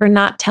guilty for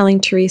not telling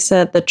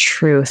Teresa the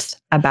truth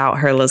about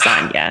her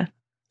lasagna?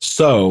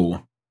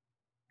 So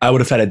I would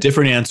have had a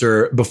different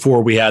answer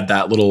before we had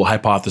that little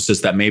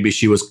hypothesis that maybe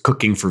she was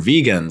cooking for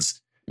vegans.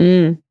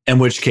 In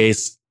which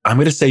case, I'm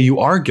going to say you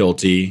are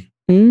guilty.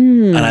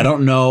 And I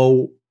don't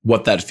know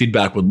what that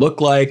feedback would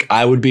look like.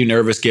 I would be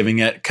nervous giving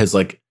it because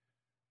like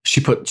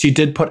she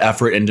did put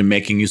effort into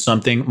making you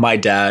something. My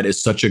dad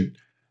is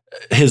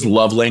his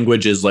love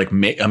language is like,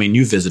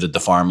 you visited the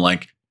farm,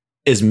 like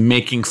is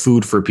making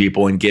food for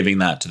people and giving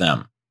that to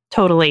them.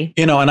 Totally.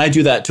 And I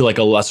do that to like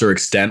a lesser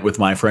extent with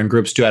my friend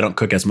groups too. I don't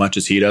cook as much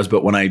as he does,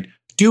 but when I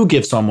do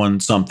give someone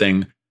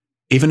something,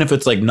 even if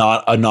it's like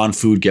not a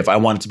non-food gift, I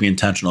want it to be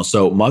intentional.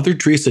 So Mother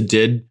Teresa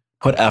did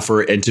put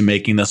effort into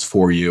making this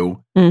for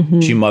you.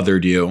 She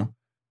mothered you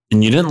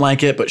and you didn't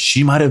like it, but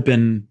she might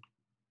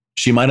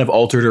have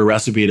altered her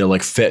recipe to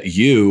like fit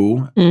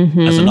you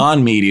as a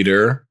non-meat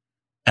eater.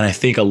 And I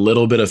think a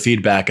little bit of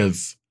feedback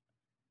of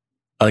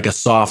like a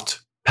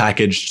soft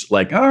packaged,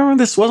 like, oh,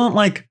 this wasn't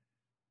like,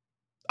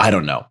 I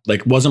don't know.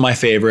 Like, wasn't my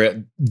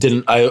favorite.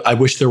 I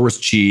wish there was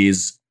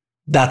cheese.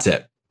 That's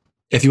it.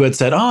 If you had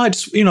said, oh, I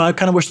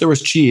kind of wish there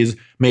was cheese,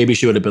 maybe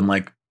she would have been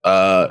like,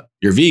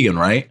 you're vegan,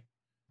 right?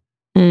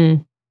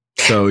 Mm.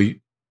 So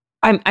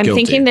I'm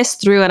thinking this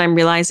through, and I'm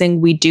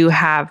realizing we do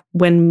have,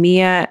 when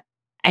Mia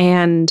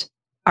and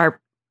our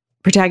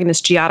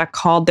protagonist Giada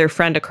called their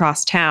friend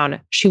across town,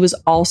 she was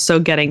also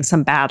getting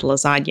some bad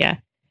lasagna,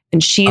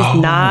 and she's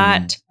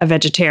not a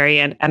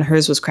vegetarian, and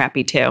hers was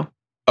crappy too.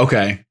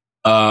 Okay.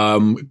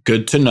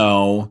 Good to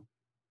know.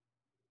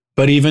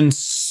 But even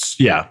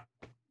so,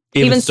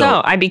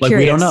 I'd be curious.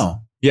 We don't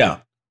know. Yeah.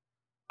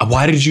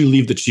 Why did you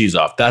leave the cheese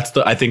off?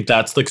 I think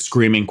that's the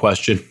screaming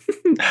question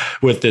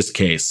with this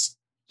case.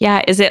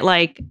 Yeah. Is it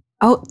like,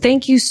 oh,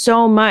 thank you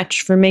so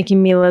much for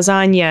making me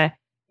lasagna?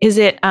 Is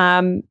it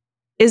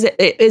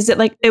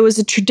like it was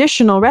a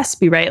traditional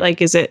recipe, right?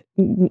 Like, is it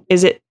no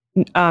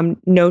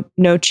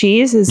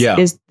cheese?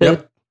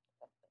 Yep.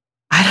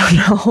 I don't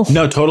know.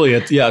 No, totally.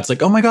 It's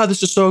like, oh my God,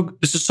 this is so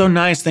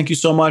nice. Thank you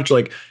so much.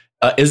 Like,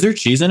 is there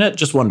cheese in it?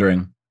 Just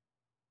wondering.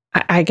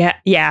 I get,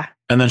 yeah.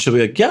 And then she'll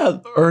be like, yeah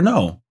or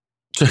no.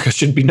 It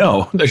should be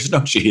no. There's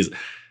no cheese.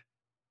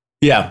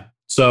 Yeah.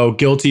 So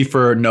guilty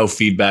for no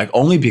feedback,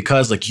 only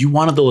because like you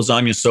wanted the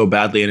lasagna so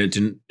badly and it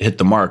didn't hit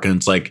the mark. And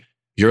it's like,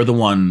 you're the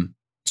one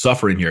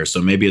suffering here. So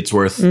maybe it's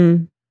worth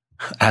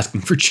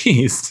asking for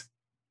cheese.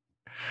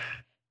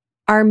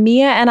 Are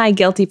Mia and I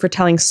guilty for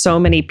telling so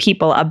many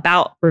people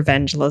about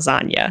revenge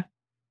lasagna?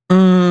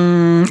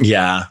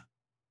 Yeah.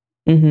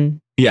 Mm-hmm.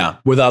 Yeah.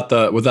 Without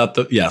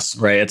the, yes.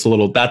 Right. It's a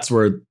little, that's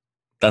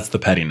the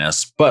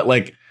pettiness. But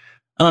like,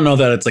 I don't know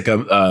that it's like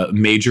a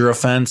major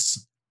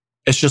offense.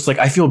 It's just like,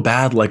 I feel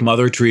bad. Like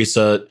Mother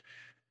Teresa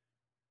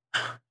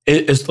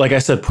is, like I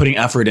said, putting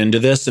effort into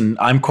this. And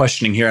I'm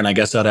questioning here. And I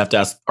guess I'd have to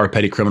ask our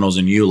petty criminals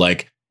and you,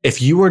 like,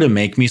 if you were to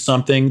make me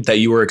something that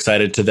you were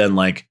excited to then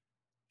like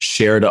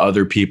share to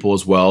other people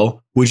as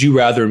well, would you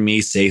rather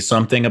me say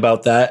something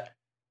about that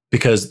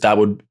because that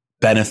would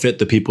benefit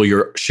the people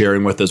you're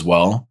sharing with as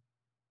well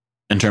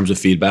in terms of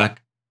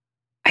feedback?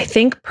 I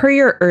think per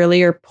your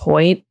earlier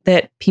point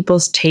that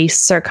people's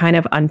tastes are kind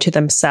of unto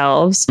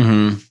themselves.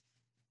 Mm-hmm.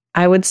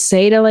 I would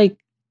say to like,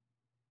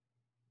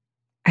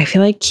 I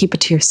feel like keep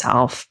it to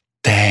yourself.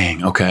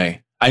 Dang.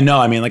 Okay. I know.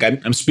 I mean, like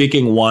I'm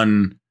speaking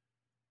one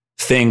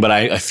thing, but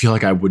I feel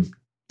like I would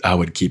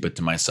keep it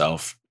to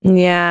myself.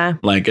 Yeah.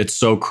 Like it's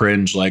so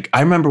cringe. Like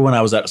I remember when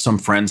I was at some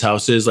friends'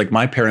 houses, like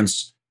my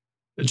parents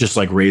just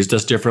like raised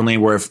us differently,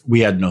 where if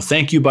we had no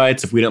thank you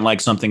bites, if we didn't like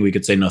something, we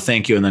could say no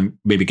thank you and then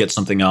maybe get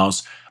something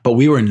else. But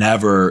we would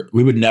never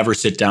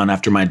sit down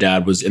after my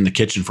dad was in the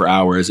kitchen for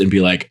hours and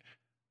be like,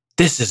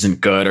 this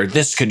isn't good, or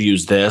this could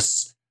use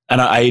this. And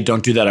I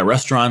don't do that at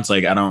restaurants.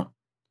 Like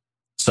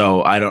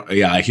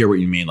I hear what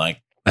you mean.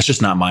 Like that's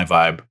just not my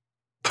vibe,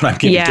 but I'm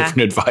giving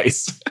different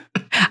advice.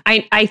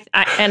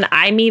 And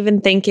I'm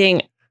even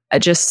thinking,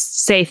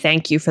 just say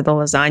thank you for the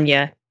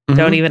lasagna. Mm-hmm.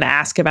 Don't even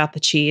ask about the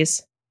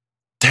cheese.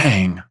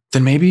 Dang.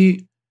 Then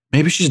maybe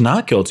she's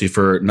not guilty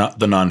for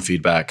the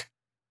non-feedback.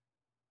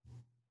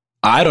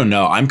 I don't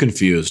know. I'm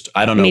confused.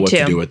 I don't know what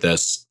to do with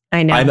this.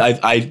 I know.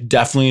 I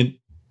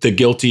definitely,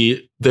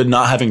 the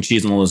not having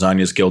cheese in the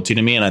lasagna is guilty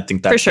to me. And I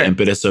think that's the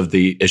impetus of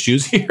the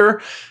issues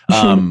here. So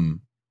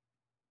I'm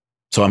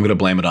going to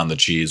blame it on the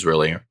cheese,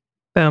 really.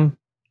 Boom.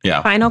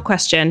 Yeah. Final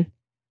question.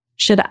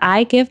 Should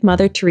I give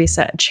Mother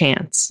Teresa a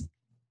chance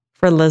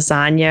for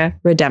lasagna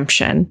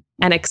redemption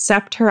and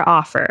accept her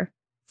offer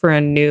for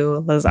a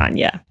new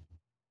lasagna?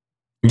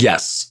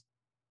 Yes.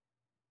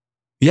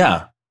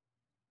 Yeah.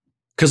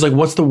 Because like,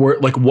 what's the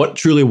worst? Like,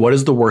 what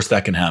is the worst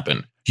that can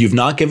happen? You've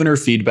not given her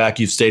feedback.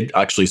 You've stayed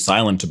actually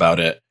silent about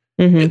it.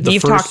 Mm-hmm.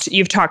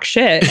 You've talked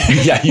shit.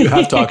 Yeah, you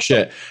have talked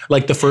shit.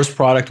 Like the first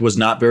product was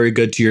not very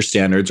good to your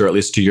standards, or at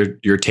least to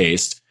your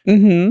taste.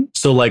 Mm-hmm.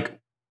 So like,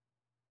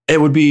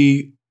 it would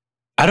be,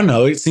 I don't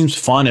know. It seems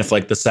fun if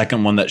like the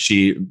second one that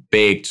she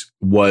baked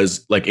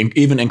was like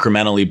even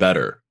incrementally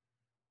better.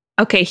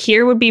 Okay,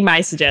 here would be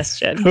my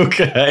suggestion.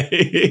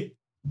 Okay.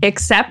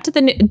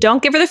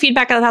 Don't give her the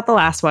feedback about the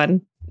last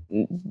one.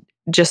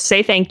 Just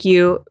say thank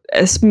you.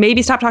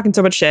 Maybe stop talking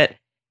so much shit.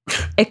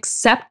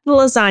 Accept the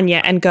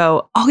lasagna and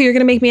go, oh, you're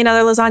going to make me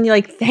another lasagna?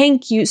 Like,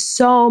 thank you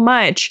so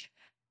much.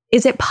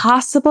 Is it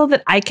possible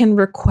that I can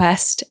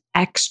request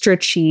extra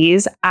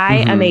cheese? I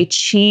am a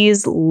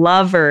cheese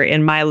lover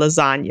in my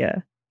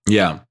lasagna.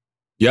 Yeah.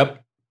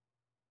 Yep.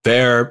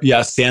 There.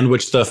 Yeah.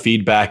 Sandwich the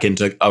feedback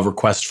into a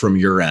request from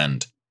your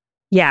end.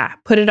 Yeah.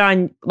 Put it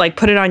on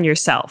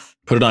yourself.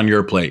 Put it on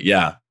your plate.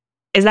 Yeah.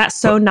 Is that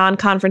so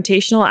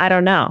non-confrontational? I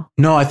don't know.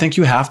 No, I think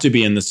you have to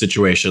be in this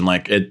situation.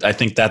 Like I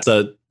think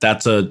the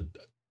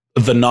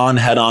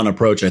non-head-on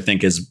approach, I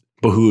think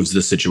behooves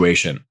the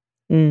situation.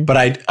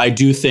 But I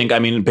do think, I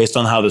mean, based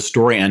on how the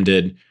story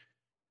ended,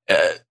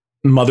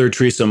 Mother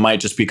Teresa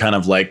might just be kind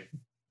of like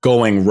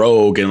going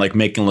rogue and like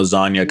making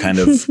lasagna kind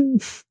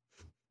of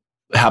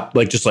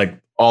like just like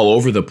all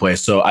over the place.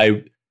 So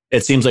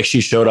it seems like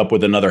she showed up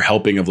with another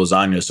helping of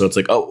lasagna. So it's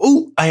like,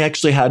 oh, I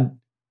actually had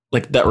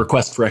like that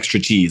request for extra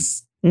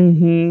cheese.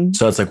 Mm-hmm.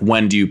 So it's like,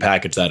 when do you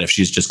package that if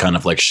she's just kind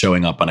of like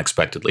showing up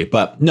unexpectedly?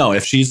 But no,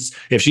 if she's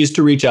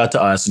to reach out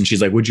to us and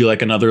she's like, would you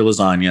like another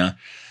lasagna? I'm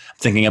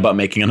thinking about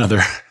making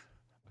another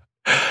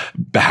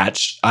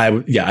batch.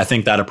 I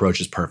think that approach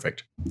is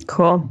perfect.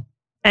 Cool.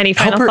 Any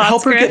final thoughts?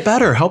 Help her get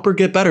better. Help her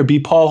get better. Be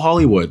Paul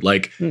Hollywood.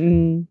 Like,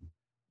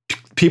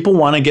 people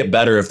want to get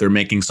better if they're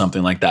making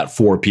something like that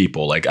for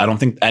people. Like, I don't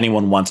think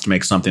anyone wants to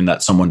make something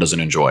that someone doesn't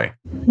enjoy.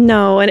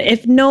 No, and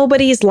if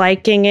nobody's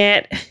liking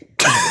it,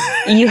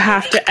 you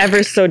have to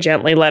ever so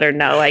gently let her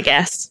know, I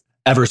guess.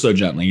 Ever so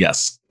gently,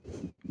 yes.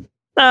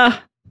 I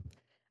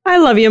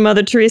love you,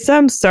 Mother Teresa.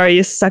 I'm sorry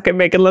you suck at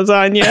making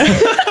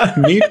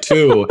lasagna. Me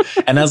too.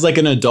 And as like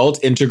an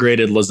adult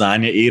integrated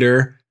lasagna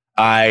eater,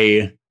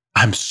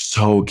 I'm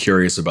so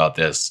curious about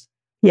this.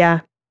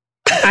 Yeah.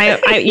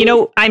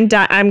 I'm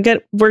done.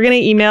 We're going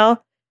to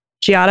email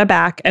Giada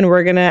back and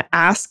we're going to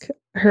ask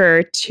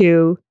her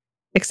to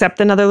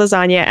accept another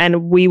lasagna,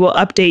 and we will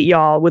update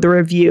y'all with a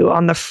review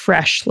on the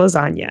fresh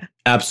lasagna.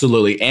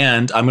 Absolutely.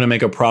 And I'm going to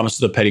make a promise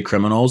to the petty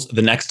criminals.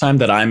 The next time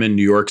that I'm in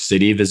New York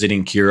City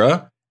visiting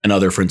Kira and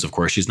other friends, of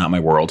course, she's not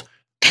my world,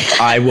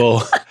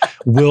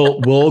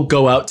 we'll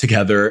go out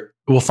together.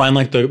 We'll find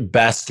like the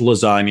best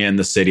lasagna in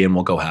the city and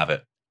we'll go have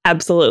it.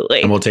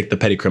 Absolutely. And we'll take the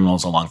petty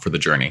criminals along for the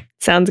journey.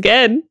 Sounds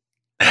good.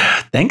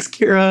 Thanks,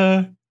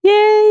 Kira.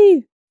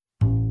 Yay.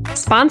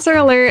 Sponsor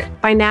alert.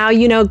 By now,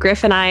 you know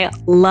Griff and I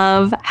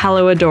love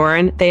Hello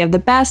Adorn. They have the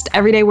best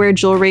everyday wear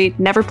jewelry,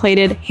 never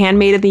plated,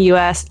 handmade in the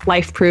US,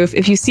 life proof.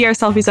 If you see our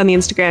selfies on the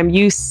Instagram,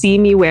 you see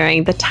me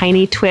wearing the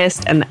tiny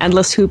twist and the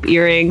endless hoop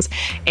earrings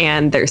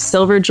and their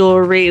silver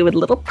jewelry with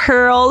little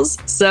pearls.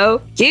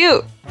 So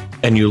cute.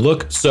 And you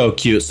look so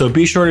cute. So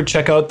be sure to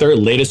check out their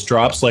latest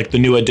drops, like the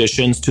new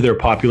additions to their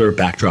popular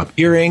backdrop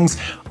earrings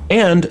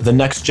and the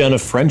next gen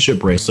of friendship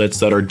bracelets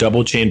that are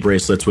double chain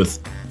bracelets with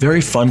very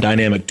fun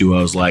dynamic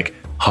duos like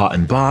Hot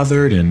and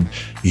Bothered and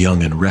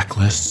Young and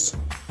Reckless.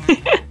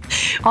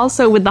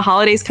 Also, with the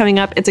holidays coming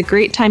up, it's a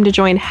great time to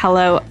join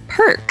Hello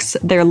Perks,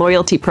 their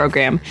loyalty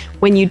program.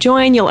 When you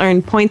join, you'll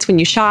earn points when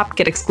you shop,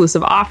 get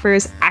exclusive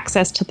offers,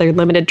 access to their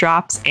limited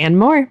drops, and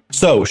more.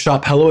 So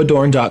shop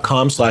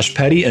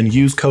helloadorn.com/petty and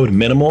use code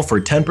minimal for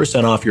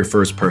 10% off your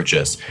first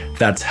purchase.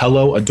 That's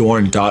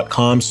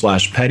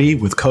helloadorn.com/petty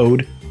with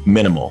code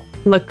minimal.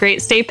 Look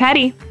great, stay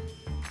petty.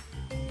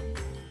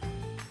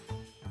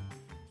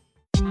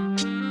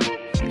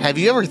 Have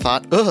you ever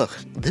thought, ugh,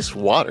 this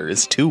water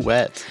is too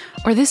wet?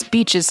 Or this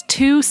beach is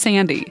too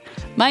sandy?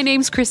 My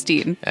name's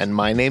Christine. And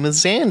my name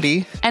is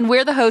Zandy. And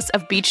we're the hosts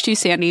of Beach Too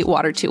Sandy,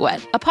 Water Too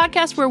Wet, a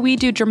podcast where we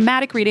do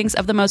dramatic readings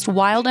of the most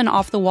wild and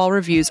off-the-wall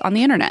reviews on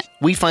the internet.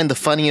 We find the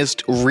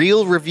funniest,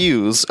 real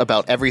reviews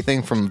about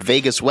everything from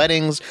Vegas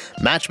weddings,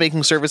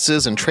 matchmaking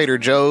services and Trader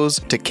Joe's,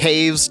 to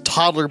caves,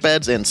 toddler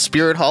beds, and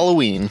Spirit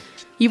Halloween.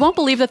 You won't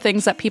believe the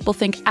things that people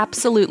think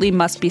absolutely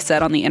must be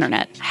said on the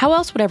internet. How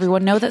else would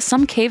everyone know that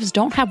some caves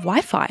don't have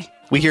Wi-Fi?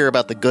 We hear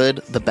about the good,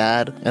 the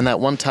bad, and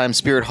that one time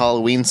Spirit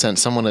Halloween sent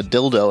someone a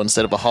dildo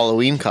instead of a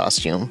Halloween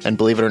costume. And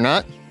believe it or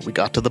not, we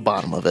got to the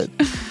bottom of it.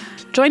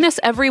 Join us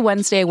every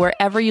Wednesday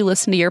wherever you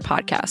listen to your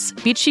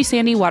podcasts. Beach Too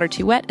Sandy, Water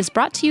Too Wet is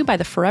brought to you by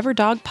the Forever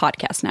Dog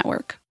Podcast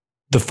Network.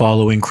 The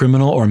following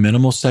criminal or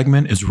minimal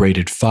segment is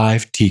rated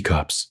 5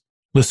 teacups.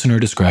 Listener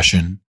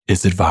discretion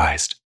is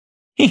advised.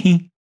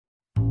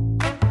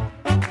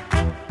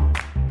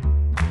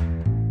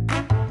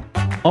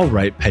 All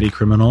right, petty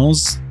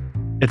criminals.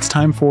 It's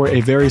time for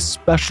a very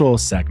special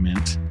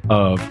segment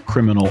of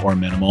Criminal or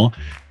Minimal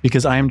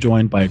because I am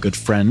joined by a good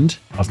friend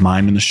of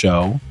mine in the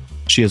show.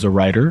 She is a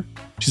writer,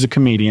 she's a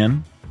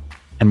comedian,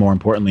 and more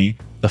importantly,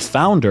 the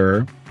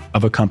founder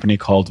of a company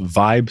called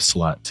Vibe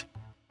Slut,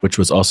 which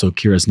was also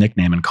Kira's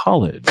nickname in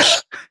college.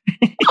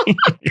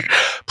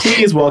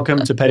 Please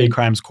welcome to Petty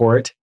Crimes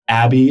Court,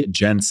 Abby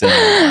Jensen.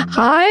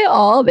 Hi,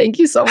 all. Thank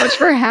you so much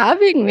for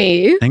having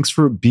me. Thanks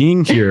for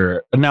being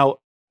here. Now,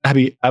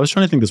 Abby, I was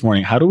trying to think this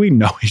morning, how do we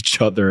know each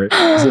other?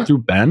 Is it through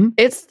Ben?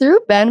 It's through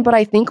Ben, but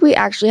I think we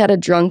actually had a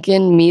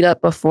drunken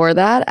meetup before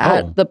that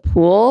at the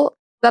pool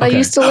that I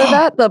used to live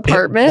at, the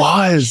apartment. It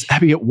was,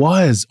 Abby, it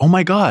was. Oh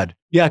my God.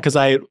 Yeah, because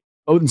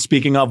and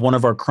speaking of one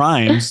of our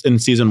crimes in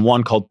season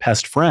 1 called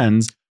Pest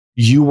Friends,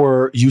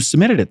 you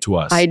submitted it to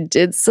us. I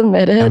did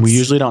submit it. And we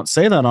usually don't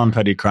say that on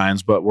Petty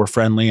Crimes, but we're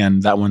friendly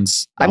and I'm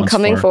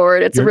coming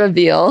forward. It's a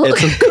reveal.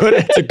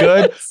 It's a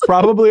good,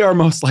 probably our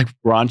most like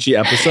raunchy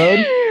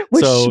episode.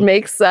 Which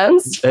makes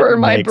sense for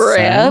my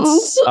brand.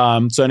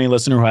 So any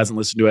listener who hasn't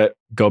listened to it,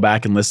 go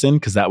back and listen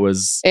because that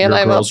was your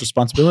girl's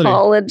responsibility.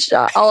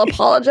 I'll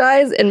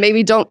apologize and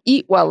maybe don't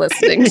eat while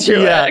listening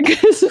to it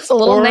because it's a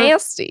little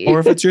nasty.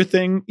 Or if it's your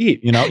thing, eat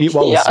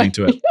while listening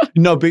to it.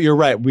 No, but you're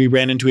right. We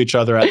ran into each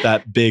other at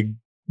that big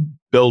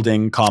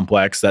building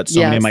complex that so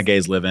many of my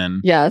gays live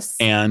in. Yes.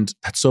 And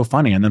that's so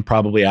funny. And then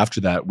probably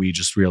after that, we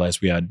just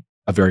realized we had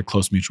a very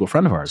close mutual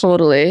friend of ours.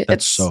 Totally.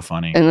 That's so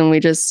funny. And then you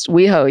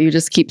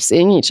just keep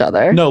seeing each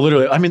other. No,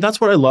 literally. I mean,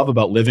 that's what I love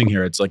about living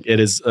here. It's like,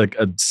 it is like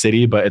a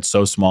city, but it's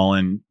so small,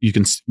 and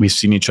we've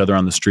seen each other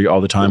on the street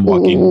all the time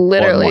walking.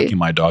 Literally. Well, I'm walking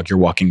my dog. You're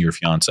walking your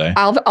fiance.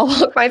 I'll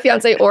walk my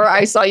fiance, or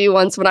I saw you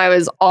once when I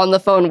was on the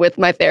phone with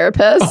my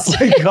therapist.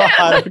 Oh my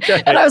God.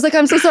 Okay. And I was like,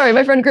 I'm so sorry.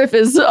 My friend Griff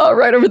is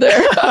right over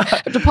there.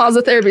 I have to pause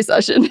the therapy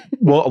session.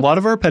 Well, a lot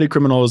of our petty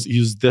criminals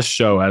use this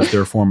show as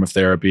their form of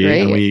therapy.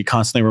 Right. And we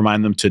constantly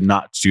remind them to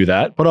not do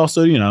that, but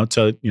also,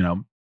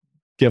 to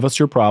give us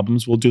your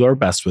problems. We'll do our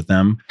best with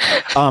them.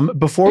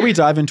 Before we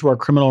dive into our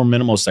criminal or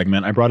minimal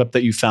segment, I brought up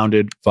that you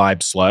founded Vibe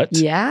Slut,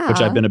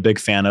 which I've been a big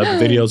fan of.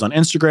 Videos on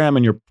Instagram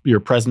and your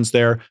presence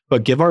there.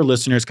 But give our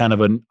listeners kind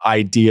of an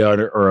idea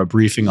or a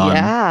briefing on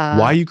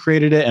why you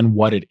created it and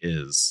what it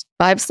is.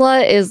 Vibe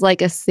Slut is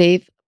like a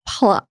safe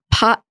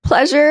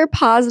pleasure,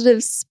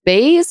 positive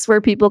space where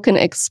people can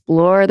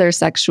explore their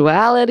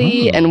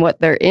sexuality and what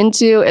they're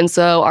into. And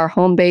so our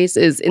home base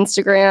is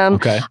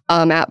Instagram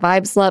at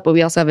Vibe Slut, but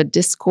we also have a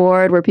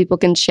Discord where people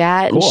can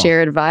chat and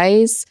share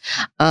advice.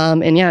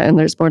 And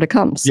there's more to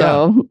come.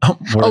 So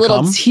a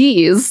little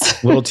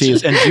tease. Little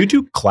tease. And do you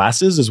do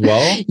classes as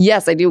well?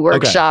 Yes, I do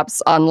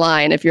workshops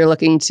online if you're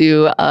looking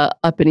to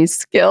up any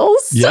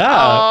skills.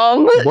 Yeah.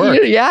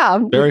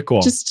 Very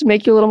cool. Just to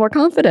make you a little more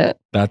confident.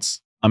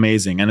 That's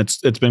amazing. And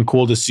it's been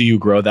cool to see you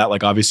grow that.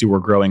 Like, obviously we're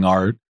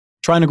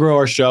trying to grow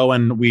our show,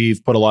 and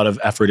we've put a lot of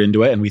effort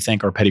into it, and we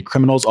thank our petty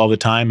criminals all the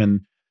time.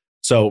 And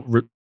so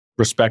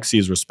respect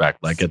sees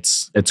respect. Like,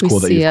 it's cool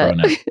that you've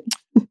grown it.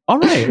 All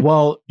right.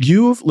 Well,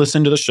 you've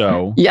listened to the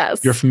show.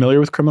 Yes. You're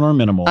familiar with Criminal or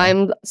Minimal.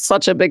 I'm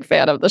such a big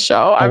fan of the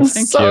show. I'm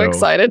so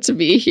excited to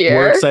be here.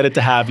 We're excited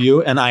to have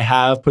you. And I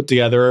have put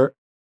together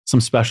some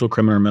special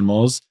Criminal or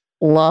Minimals.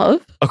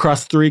 Love.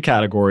 Across 3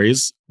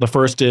 categories. The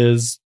first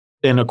is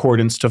in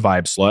accordance to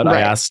Vibe Slut. Right.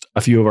 I asked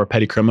a few of our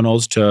petty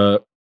criminals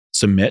to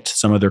submit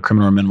some of their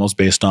criminal or minimals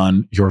based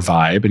on your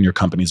vibe and your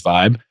company's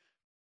vibe.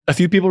 A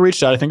few people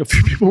reached out. I think a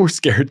few people were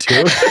scared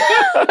too.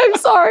 I'm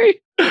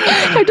sorry.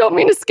 I don't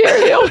mean to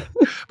scare you.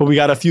 But we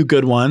got a few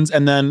good ones.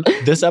 And then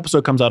this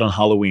episode comes out on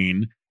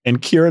Halloween.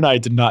 And Kira and I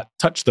did not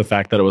touch the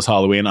fact that it was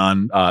Halloween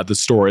on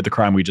the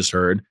crime we just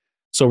heard.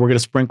 So we're going to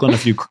sprinkle in a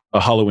few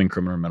Halloween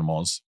criminal or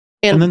minimals.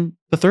 And then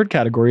the third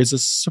category is a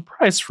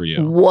surprise for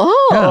you. Whoa.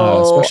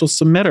 Yeah, special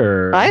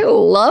submitter. I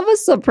love a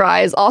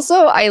surprise.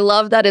 Also, I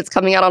love that it's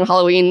coming out on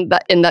Halloween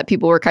that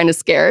people were kind of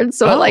scared.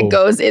 So it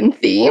goes in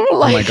theme. Oh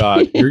my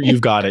God. You've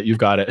got it. You've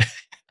got it.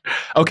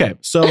 Okay.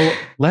 So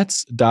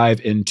let's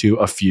dive into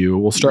a few.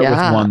 We'll start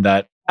with one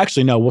that,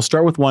 we'll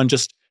start with one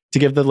just to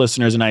give the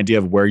listeners an idea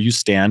of where you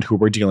stand, who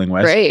we're dealing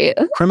with. Great.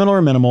 Criminal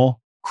or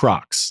minimal,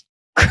 Crocs.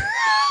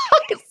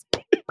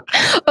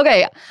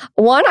 Okay.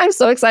 One, I'm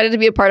so excited to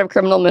be a part of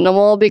Criminal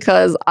Minimal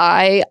because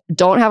I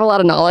don't have a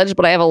lot of knowledge,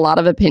 but I have a lot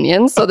of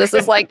opinions. So this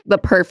is like the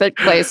perfect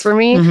place for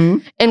me.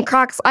 Mm-hmm. And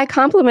Crocs, I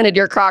complimented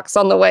your Crocs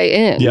on the way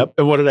in. Yep.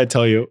 And what did I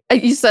tell you?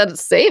 You said,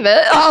 save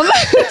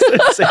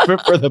it. Save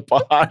it for the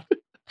pod.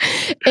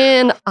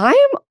 And I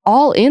am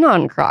all in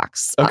on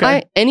Crocs.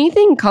 Okay.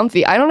 Anything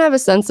comfy. I don't have a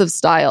sense of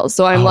style.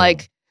 So I'm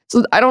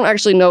so I don't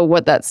actually know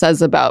what that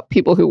says about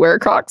people who wear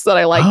Crocs that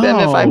I like them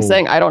if I'm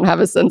saying I don't have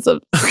a sense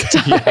of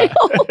style.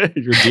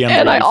 Your DM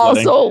and I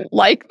also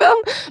like them.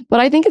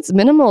 But I think it's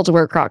minimal to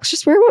wear Crocs.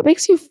 Just wear what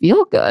makes you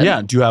feel good.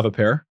 Yeah. Do you have a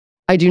pair?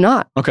 I do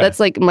not. Okay. That's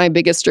like my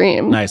biggest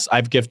dream. Nice.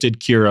 I've gifted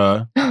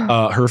Kira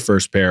her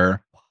first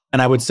pair. And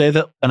I would say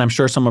that, and I'm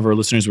sure some of our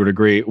listeners would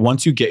agree,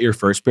 once you get your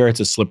first pair, it's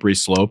a slippery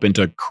slope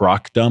into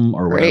crocdom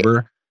or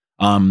whatever.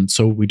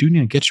 So we do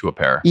need to get you a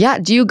pair. Yeah.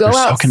 Do you go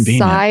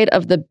outside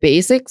of the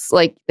basics?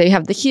 Like they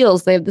have the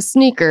heels, they have the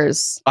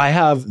sneakers. I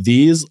have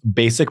these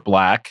basic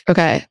black.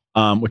 Okay.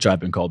 Which I've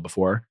been called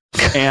before.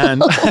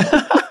 And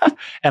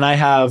and I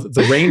have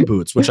the rain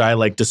boots, which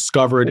I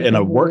discovered in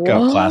a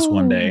workout class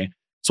one day.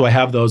 So I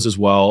have those as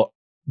well,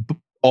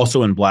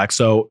 also in black.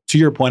 So to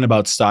your point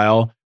about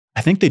style, I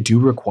think they do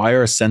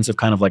require a sense of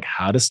kind of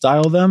how to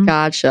style them.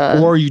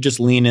 Gotcha. Or you just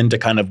lean into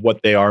kind of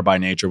what they are by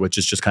nature, which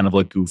is just kind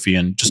of goofy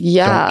and just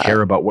don't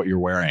care about what you're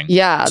wearing.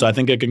 Yeah. So I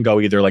think it can go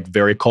either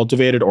very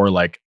cultivated or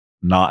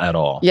not at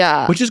all.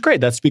 Yeah. Which is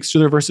great. That speaks to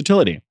their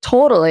versatility.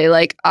 Totally.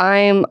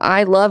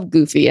 I love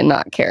goofy and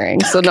not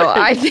caring. So no,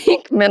 I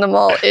think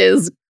minimal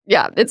is,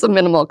 it's a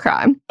minimal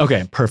crime.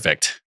 Okay,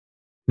 perfect.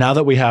 Now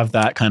that we have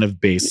that kind of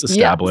base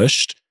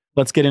established,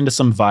 let's get into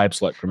some Vibe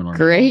Slut criminal.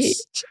 Great.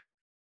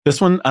 This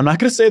one, I'm not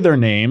going to say their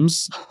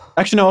names.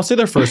 Actually, no, I'll say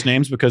their first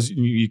names because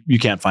you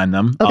can't find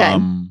them. Okay.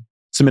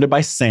 Submitted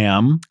by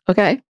Sam.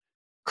 Okay.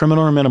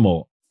 Criminal or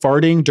minimal,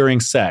 farting during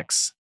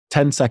sex,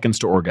 10 seconds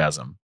to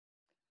orgasm.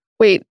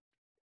 Wait,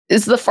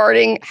 does the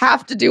farting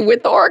have to do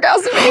with the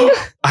orgasming?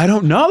 I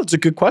don't know. It's a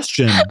good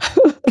question.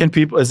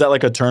 Is that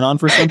a turn on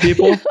for some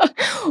people?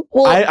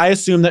 Well, I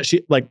assume that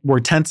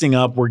we're tensing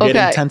up. We're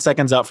getting 10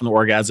 seconds out from the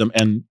orgasm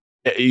and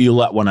you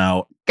let one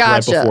out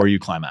right before you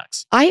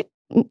climax.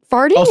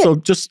 Farting? Also,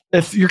 just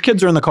if your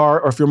kids are in the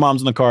car or if your mom's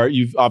in the car,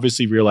 you've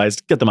obviously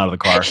realized, get them out of the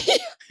car.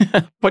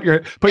 Put your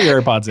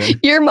AirPods in.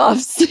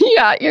 Earmuffs.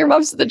 Yeah,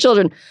 earmuffs to the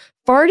children.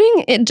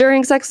 farting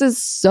during sex is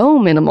so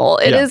minimal.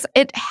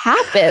 It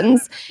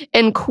happens,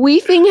 and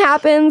queefing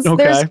happens.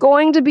 Okay. There's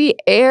going to be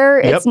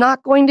air. Yep. It's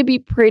not going to be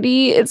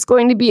pretty. It's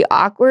going to be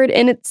awkward,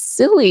 and it's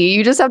silly.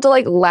 You just have to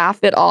like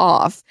laugh it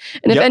off.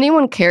 And if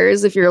anyone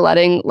cares if you're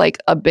letting like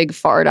a big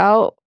fart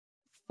out,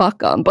 fuck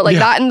them, but like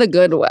not in the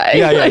good way.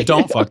 Yeah, Like,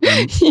 don't fuck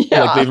them.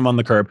 Like leave them on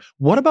the curb.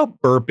 What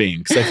about burping?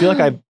 Because I feel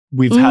like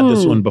we've had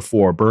this one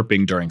before.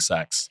 Burping during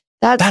sex.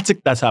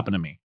 That's happened to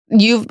me.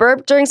 You've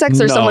burped during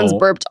sex, or someone's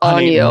burped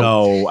on you?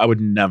 No, I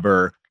would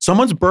never.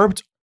 Someone's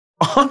burped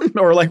on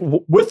or like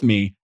with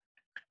me.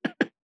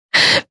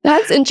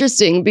 That's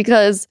interesting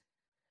because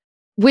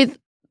with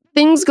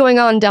things going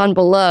on down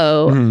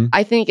below,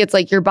 I think it's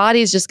like your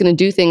body's just going to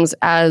do things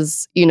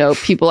as,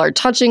 people are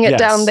touching it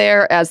down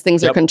there, as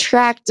things are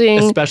contracting.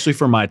 Especially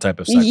for my type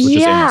of sex, which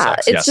is anal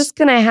sex. It's just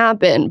going to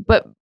happen.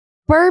 But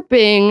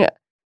burping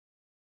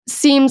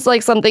seems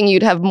like something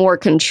you'd have more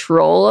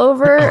control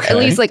over. Okay. At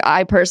least like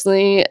I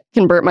personally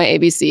can burp my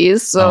ABCs.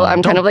 So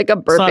I'm kind of like a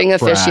burping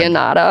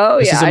aficionado.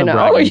 This I know.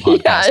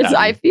 Podcast,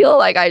 I feel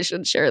like I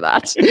should share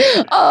that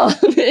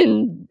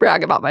and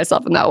brag about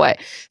myself in that way.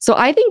 So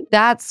I think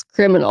that's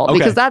criminal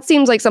because that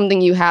seems like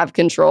something you have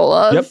control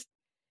of. Yep.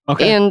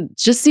 Okay. And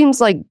just seems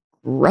like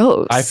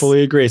gross. I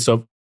fully agree.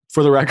 So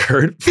for the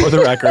record,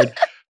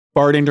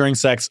 farting during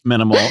sex,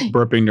 minimal.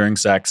 Burping during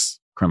sex,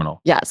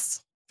 criminal.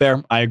 Yes.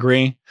 Fair. I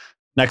agree.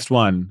 Next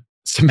one,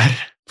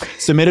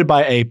 submitted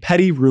by a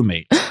petty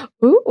roommate.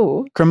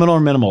 Ooh. Criminal or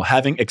minimal,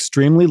 having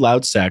extremely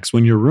loud sex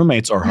when your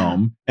roommates are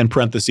home. In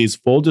parentheses,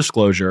 full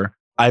disclosure,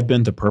 I've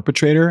been the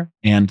perpetrator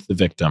and the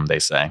victim, they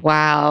say.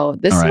 Wow.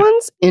 This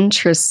one's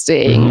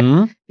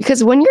interesting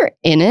because when you're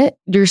in it,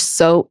 you're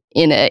so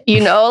in it,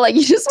 like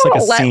you just want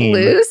to let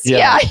loose.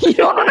 Yeah. You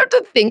don't want to have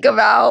to think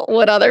about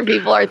what other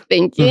people are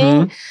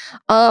thinking.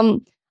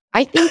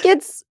 I think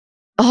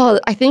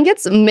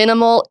it's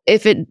minimal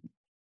if it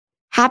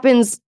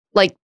happens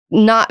like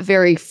not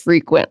very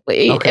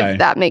frequently, if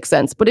that makes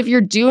sense. But if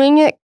you're doing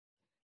it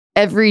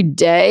every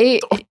day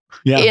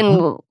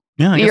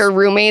your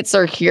roommates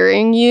are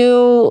hearing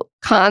you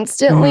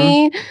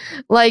constantly,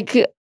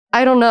 like,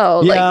 I don't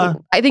know. Like,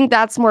 I think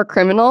that's more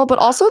criminal, but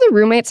also the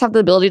roommates have the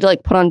ability to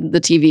like put on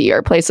the TV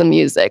or play some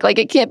music. Like,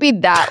 it can't be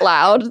that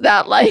loud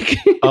that like.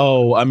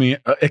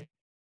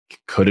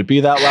 Could it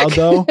be that loud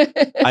though?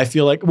 I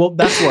feel like, well,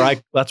 that's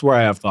where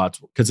I have thoughts,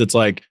 because it's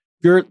like,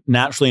 if you're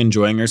naturally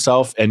enjoying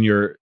yourself and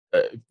you're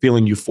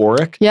feeling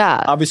euphoric,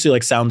 obviously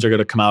like sounds are going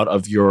to come out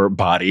of your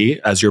body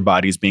as your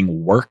body's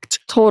being worked.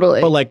 Totally.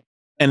 But like,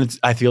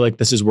 I feel like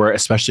this is where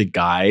especially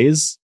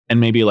guys and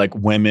maybe like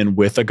women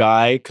with a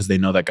guy, because they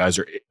know that guys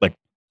are like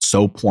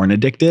so porn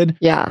addicted.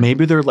 Yeah.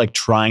 Maybe they're like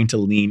trying to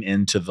lean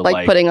into the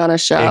like putting on a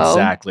show.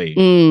 Exactly.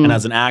 And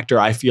as an actor,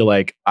 I feel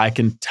like I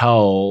can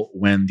tell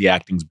when the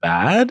acting's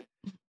bad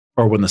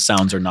or when the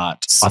sounds are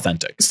not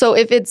authentic. So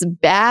if it's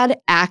bad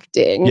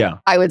acting,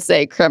 I would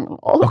say criminal.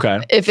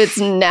 Okay. If it's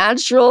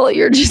natural,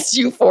 you're just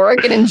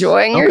euphoric and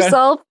enjoying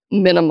yourself,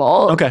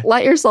 minimal. Okay.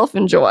 Let yourself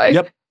enjoy.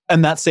 Yep.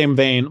 And that same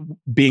vein,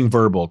 being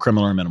verbal,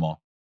 criminal or minimal?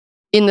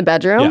 In the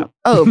bedroom? Yeah.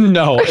 Oh.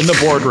 No, in the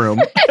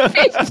boardroom.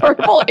 Being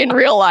verbal in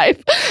real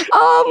life.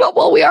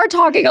 Well, we are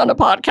talking on a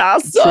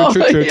podcast. So,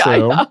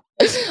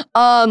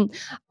 true.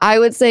 I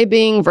would say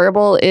being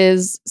verbal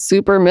is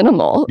super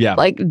minimal. Yeah.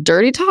 Like,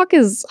 dirty talk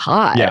is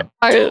hot. Yeah,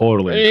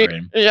 totally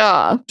agree.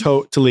 Yeah.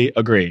 Totally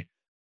agree.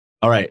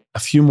 All right, a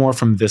few more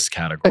from this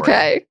category.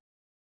 Okay.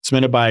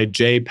 Submitted by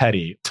Jay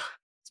Petty.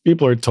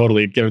 People are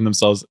totally giving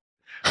themselves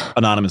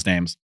anonymous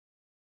names,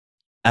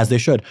 as they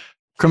should.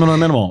 Criminal or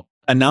minimal.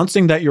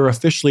 Announcing that you're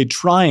officially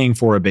trying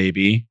for a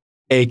baby,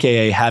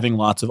 aka having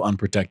lots of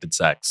unprotected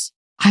sex.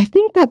 I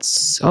think that's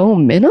so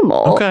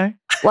minimal. Okay.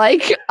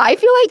 Like, I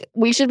feel like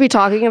we should be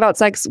talking about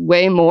sex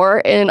way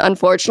more. And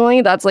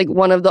unfortunately, that's like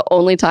one of the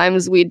only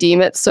times we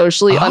deem it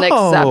socially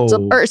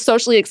unacceptable or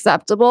socially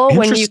acceptable,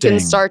 when you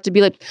can start to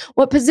be like,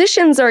 what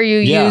positions are you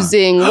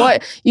using?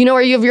 What,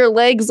 are you have your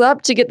legs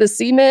up to get the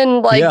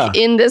semen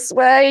in this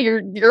way?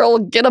 You'll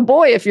get a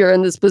boy if you're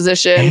in this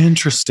position.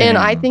 Interesting. And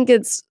I think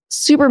it's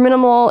super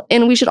minimal.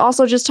 And we should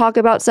also just talk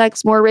about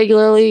sex more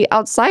regularly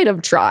outside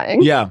of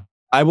trying. Yeah.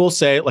 I will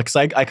say, like, 'cause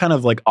I kind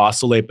of like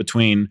oscillate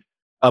between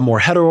a more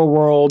hetero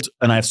world,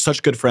 and I have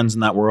such good friends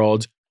in that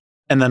world,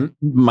 and then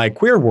my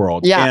queer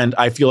world. Yeah. And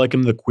I feel like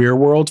in the queer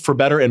world, for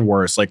better and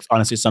worse, like,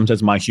 honestly,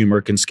 sometimes my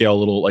humor can scale a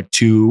little like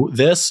to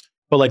this,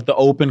 but like the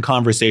open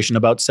conversation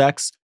about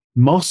sex,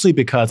 mostly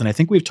because, and I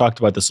think we've talked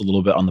about this a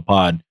little bit on the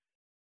pod,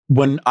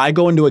 when I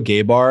go into a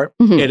gay bar,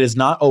 it is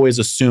not always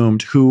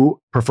assumed who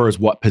prefers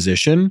what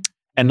position,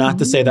 and not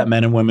to say that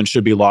men and women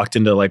should be locked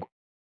into like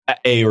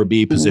A or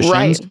B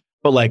positions,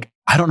 but like,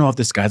 I don't know if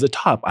this guy's a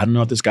top. I don't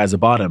know if this guy's a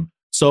bottom.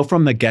 So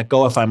from the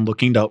get-go, if I'm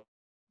looking to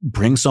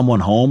bring someone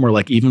home or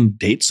like even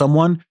date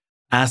someone,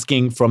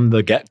 asking from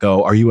the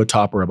get-go, are you a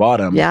top or a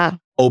bottom? Yeah.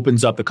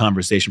 Opens up the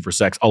conversation for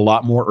sex a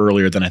lot more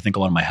earlier than I think a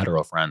lot of my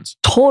hetero friends.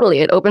 Totally.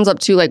 It opens up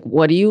to like,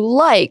 what do you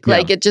like? Yeah.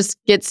 Like, it just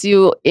gets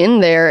you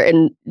in there,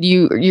 and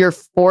you're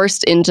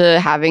forced into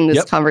having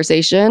this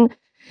conversation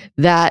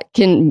that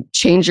can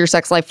change your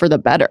sex life for the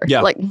better.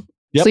 Yeah. Like,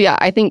 Yep. So yeah,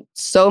 I think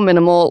so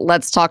minimal.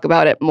 Let's talk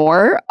about it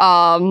more.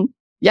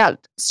 Yeah,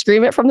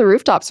 scream it from the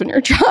rooftops when you're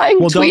trying.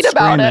 Well, tweet don't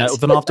about scream it.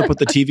 Then I'll have to put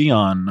the TV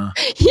on.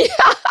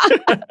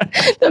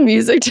 Yeah, the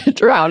music to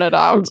drown it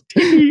out.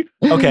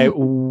 Okay,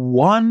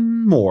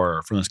 one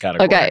more from this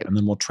category, Okay. and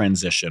then we'll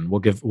transition.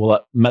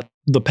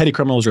 The petty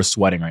criminals are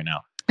sweating right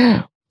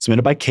now.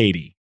 Submitted by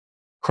Katie.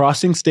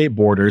 Crossing state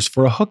borders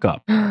for a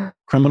hookup.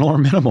 Criminal or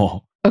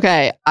minimal?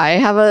 Okay,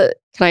 can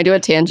I do a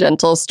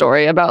tangential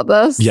story about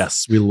this?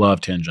 Yes, we love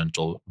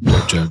tangential.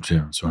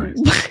 Sorry.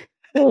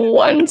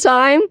 One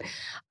time,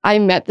 I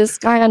met this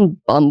guy on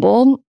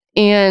Bumble,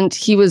 and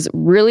he was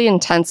really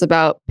intense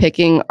about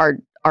picking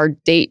our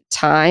date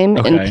time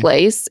and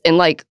place, and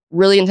like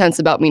really intense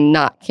about me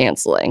not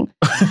canceling.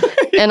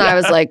 And I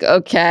was like,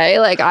 okay,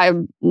 like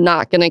I'm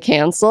not going to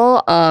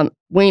cancel.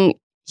 When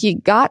he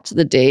got to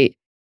the date,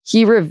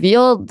 he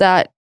revealed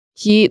that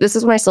this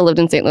is when I still lived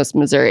in St. Louis,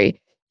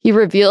 Missouri. He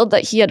revealed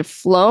that he had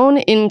flown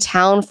in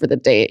town for the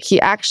date.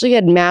 He actually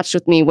had matched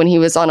with me when he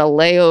was on a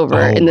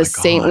layover in the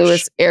St.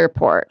 Louis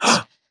airport.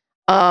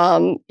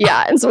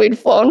 Yeah. And so we'd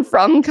flown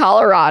from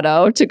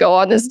Colorado to go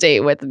on this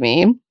date with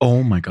me.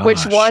 Oh my gosh.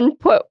 Which one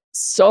put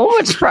so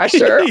much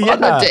pressure on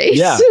the date.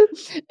 Yeah.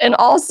 And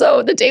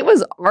also the date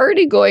was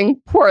already going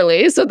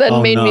poorly. So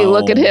then made me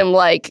look at him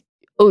like,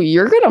 oh,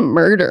 you're going to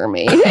murder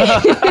me.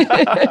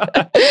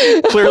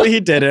 Clearly he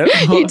didn't.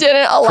 He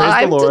didn't,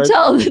 alive to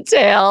tell the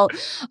tale.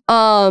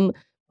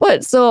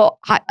 But so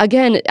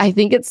again, I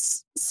think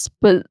it's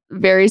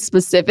very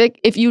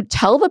specific. If you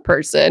tell the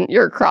person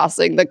you're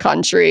crossing the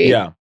country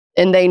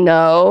and they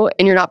know,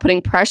 and you're not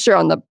putting pressure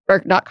on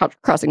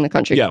crossing the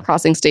country,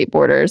 crossing state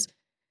borders,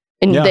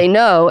 and they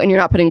know, and you're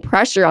not putting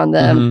pressure on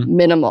them,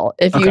 minimal.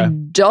 If you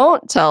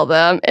don't tell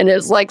them, and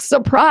it's like,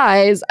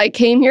 surprise, I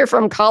came here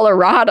from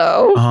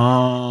Colorado.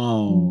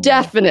 Oh.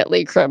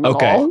 Definitely criminal.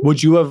 Okay.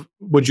 Would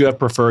you have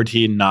preferred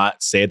he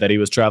not say that he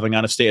was traveling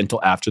out of state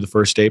until after the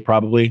first date,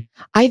 probably?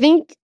 I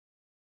think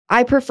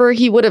I prefer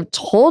he would have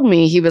told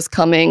me he was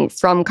coming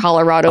from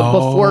Colorado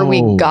before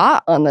we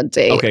got on the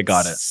date. Okay,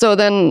 got it. So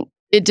then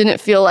it didn't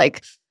feel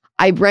like,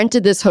 I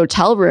rented this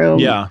hotel room.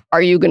 Yeah.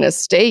 Are you going to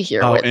stay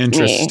here with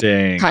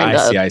interesting. me? Kind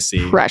I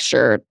see.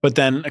 Pressure. But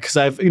then, because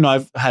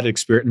I've had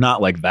experience,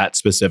 not like that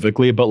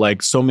specifically, but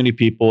like so many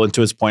people, and to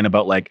his point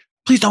about like,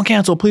 please don't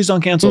cancel.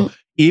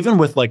 Even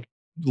with like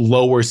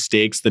lower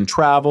stakes than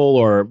travel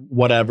or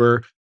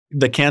whatever,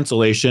 the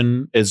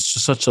cancellation is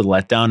just such a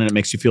letdown and it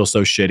makes you feel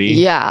so shitty.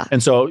 Yeah.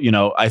 And so,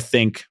 I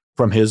think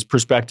from his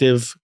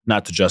perspective,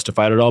 not to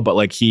justify it at all, but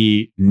like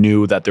he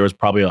knew that there was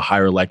probably a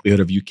higher likelihood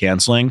of you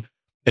canceling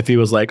if he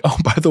was like, oh,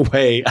 by the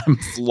way, I'm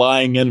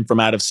flying in from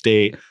out of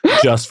state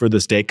just for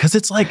this date. Because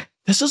it's like,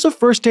 this is a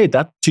first date.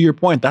 That, to your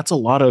point, that's a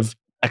lot of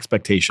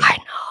expectation. I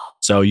know.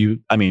 So you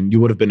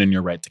would have been in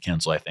your right to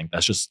cancel, I think.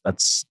 It's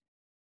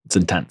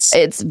intense.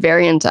 It's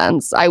very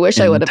intense. I wish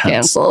I would have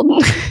canceled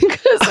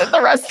because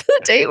the rest of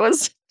the date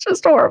was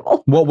just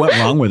horrible. What went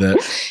wrong with it?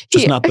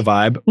 Just not the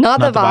vibe? Not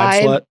the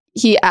vibe. Slut?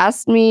 He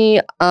asked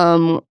me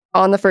on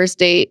the first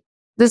date,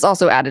 this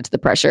also added to the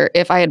pressure,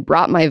 if I had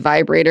brought my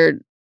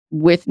vibrator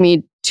with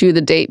me to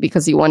the date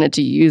because he wanted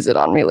to use it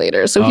on me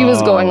later. So he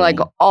was going like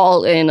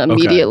all in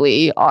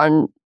immediately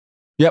on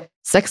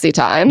sexy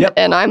time. Yep.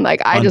 And I'm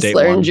like, I just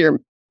learned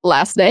your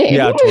last name.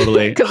 Yeah,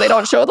 totally. Because they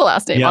don't show the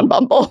last name on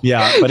Bumble.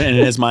 Yeah. But in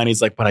his mind,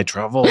 he's like, but I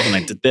traveled and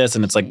I did this.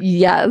 And it's like,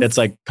 it's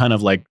like kind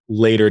of like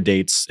later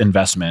dates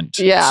investment.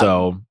 Yeah.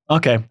 So,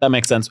 okay. That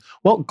makes sense.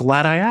 Well,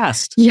 glad I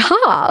asked. Yeah.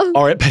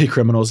 All right, petty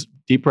criminals,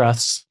 deep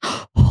breaths.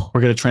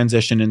 We're going to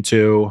transition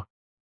into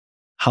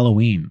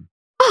Halloween.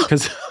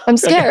 Because I'm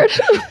scared.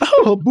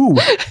 Oh, boo.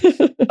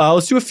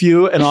 Let's do a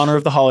few in honor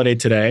of the holiday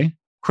today.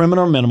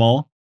 Criminal or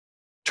minimal.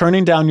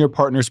 Turning down your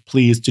partner's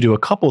pleas to do a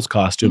couple's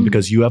costume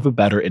because you have a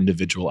better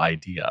individual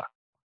idea.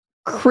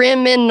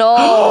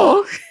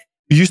 Criminal.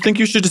 You think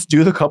you should just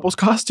do the couple's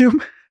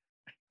costume?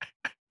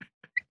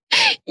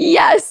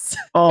 Yes.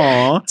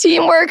 Aw.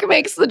 Teamwork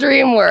makes the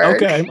dream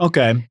work.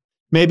 Okay.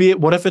 Maybe,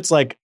 what if it's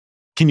like,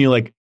 can you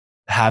like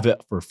have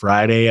it for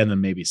Friday and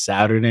then maybe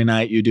Saturday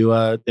night you do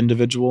a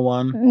individual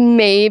one?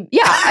 Maybe.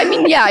 Yeah. I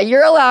mean, yeah,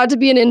 you're allowed to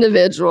be an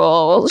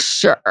individual.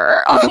 Sure.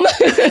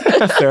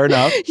 Fair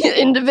enough.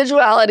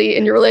 Individuality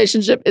in your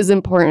relationship is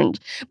important.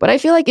 But I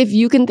feel like if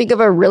you can think of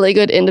a really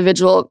good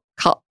individual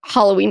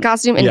Halloween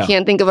costume and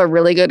can't think of a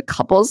really good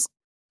couple's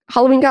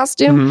Halloween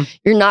costume,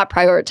 you're not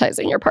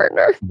prioritizing your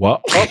partner.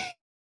 Well,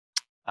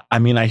 I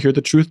mean, I hear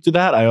the truth to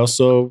that. I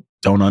also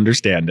don't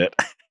understand it.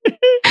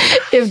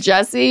 If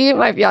Jesse,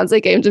 my fiance,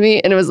 came to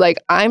me and it was like,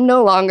 I'm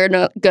no longer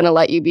going to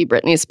let you be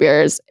Britney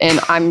Spears and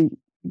I'm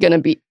going to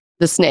be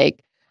the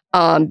snake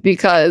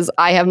because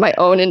I have my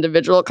own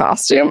individual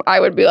costume, I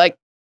would be like,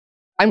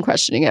 I'm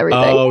questioning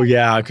everything. Oh,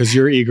 yeah, because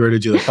you're eager to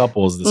do the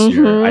couples this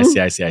year. I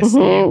see.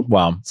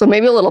 Wow. So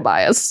maybe a little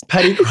biased.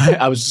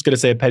 I was just going to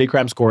say a petty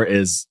crime score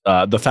is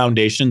the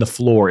foundation, the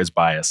floor is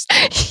biased.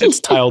 It's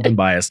tiled and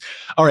biased.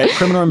 All right,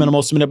 criminal or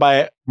minimal, submitted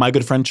by my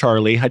good friend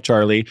Charlie. Hi,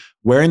 Charlie.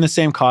 Wearing the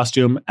same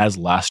costume as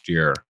last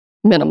year.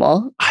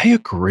 Minimal. I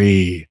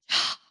agree.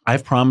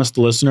 I've promised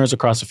the listeners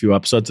across a few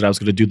episodes that I was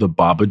going to do the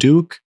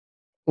Babadook,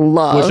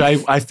 Love.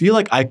 which I feel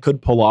like I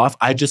could pull off.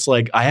 I just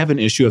I have an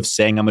issue of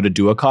saying I'm going to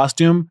do a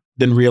costume,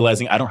 then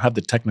realizing I don't have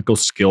the technical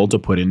skill to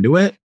put into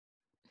it,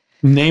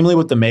 namely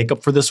with the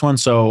makeup for this one.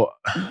 So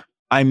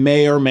I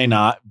may or may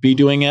not be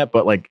doing it,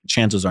 but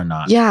chances are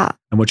not. Yeah.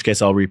 In which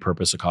case I'll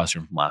repurpose a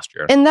costume from last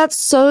year. And that's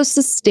so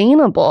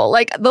sustainable.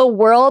 Like the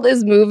world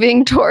is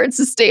moving towards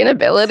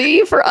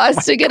sustainability for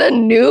us to get a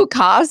new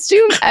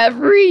costume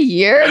every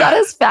year. That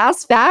is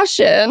fast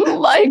fashion.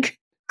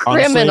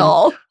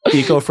 Criminal.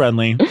 Honestly,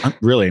 eco-friendly.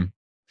 Really.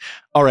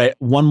 All right.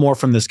 One more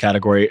from this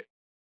category.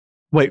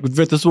 Wait,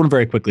 this one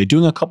very quickly.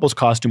 Doing a couple's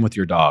costume with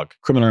your dog.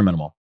 Criminal or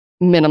minimal?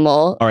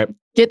 Minimal. All right.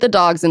 Get the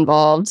dogs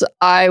involved.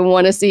 I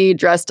want to see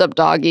dressed up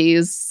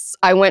doggies.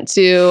 I went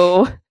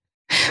to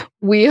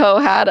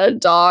WeHo had a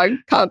dog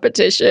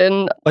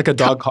competition. Like a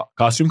dog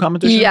costume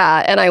competition?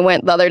 Yeah. And I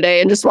went the other day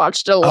and just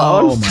watched it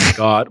alone. Oh my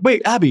God.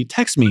 Wait, Abby,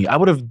 text me. I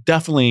would have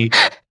definitely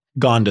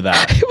gone to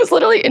that. It was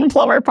literally in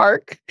Plummer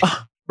Park.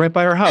 Right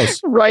by our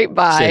house. Right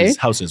by.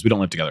 Houses. We don't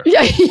live together.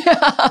 Yeah.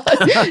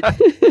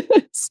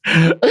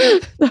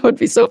 That would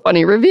be so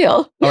funny.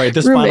 Reveal. All right,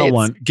 this Roommates. final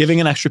one.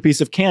 Giving an extra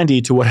piece of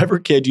candy to whatever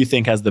kid you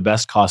think has the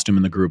best costume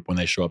in the group when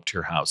they show up to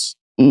your house.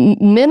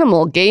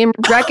 Minimal. Game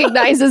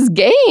recognizes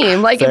game.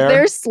 Fair. If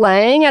they're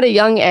slaying at a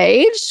young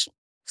age,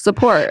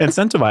 support.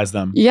 Incentivize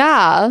them.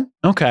 Yeah.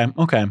 Okay.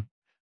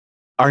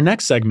 Our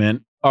next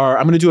segment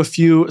I'm going to do a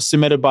few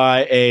submitted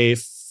by a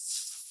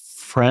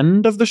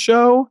friend of the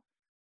show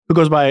who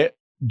goes by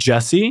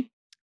Jesse.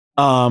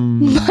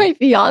 My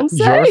fiance.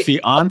 Your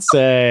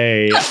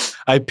fiance.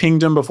 I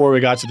pinged him before we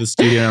got to the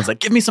studio and I was like,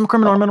 give me some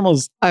criminal or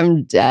minimals.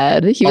 I'm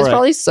dead. He was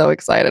probably so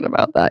excited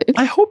about that.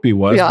 I hope he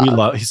was. Yeah.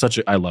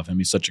 I love him.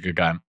 He's such a good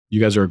guy. You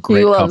guys are a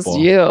great couple.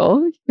 He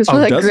loves you. He was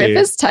like, Griff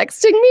is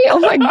texting me? Oh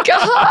my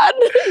God.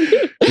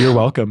 You're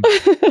welcome.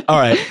 All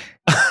right.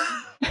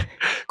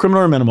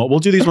 Criminal or minimal? We'll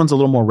do these ones a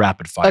little more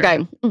rapid fire.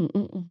 Okay.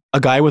 A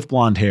guy with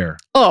blonde hair.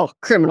 Oh,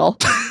 criminal.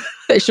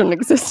 They shouldn't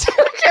exist.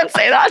 I can't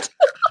say that.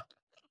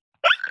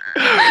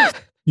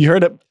 You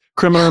heard it.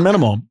 Criminal or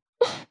minimal?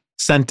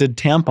 Scented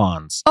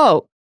tampons.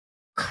 Oh,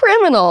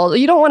 criminal.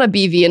 You don't want a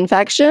BV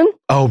infection.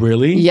 Oh,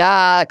 really?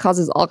 Yeah, it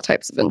causes all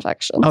types of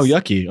infections. Oh,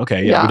 yucky.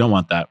 Okay, yeah, we don't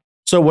want that.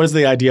 So what is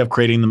the idea of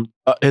creating them?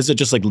 Is it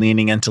just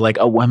leaning into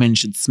a woman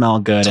should smell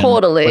good?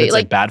 Totally. But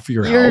it's bad for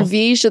your health? Your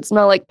V should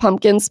smell like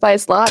pumpkin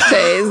spice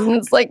lattes. And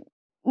it's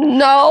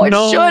no, it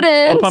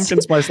shouldn't. A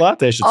pumpkin spice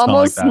latte should smell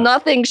like that. Almost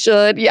nothing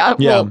should. Yeah.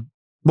 Yeah.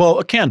 Well,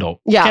 a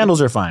candle. Yeah.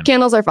 Candles are fine.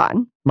 Candles are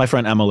fine. My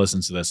friend Emma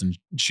listens to this and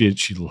she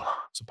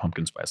loves a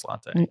pumpkin spice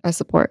latte. I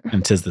support.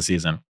 And 'tis the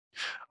season.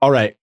 All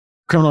right.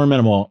 Criminal or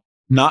minimal?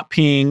 Not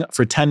peeing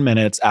for 10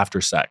 minutes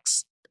after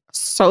sex.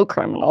 So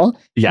criminal.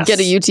 Yes. Get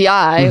a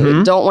UTI.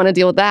 Mhm. Don't want to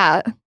deal with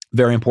that.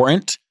 Very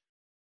important.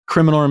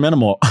 Criminal or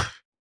minimal?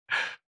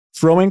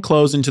 Throwing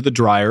clothes into the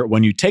dryer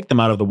when you take them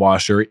out of the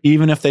washer,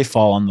 even if they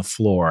fall on the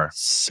floor.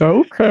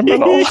 So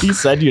criminal. He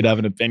said you'd have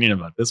an opinion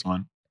about this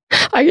one.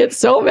 I get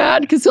so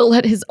mad because he'll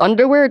let his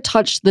underwear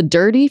touch the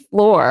dirty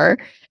floor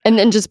and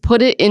then just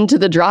put it into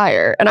the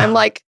dryer. And I'm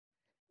like,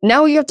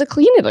 now you have to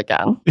clean it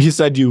again. He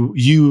said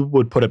you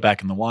would put it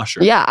back in the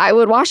washer. Yeah, I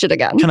would wash it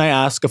again. Can I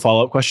ask a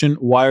follow-up question?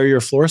 Why are your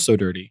floors so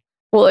dirty?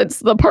 Well, it's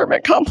the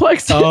apartment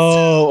complex.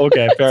 Oh,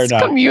 okay. Fair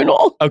enough.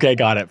 Communal. Okay,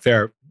 got it.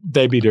 Fair.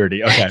 They'd be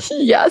dirty. Okay.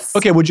 Yes.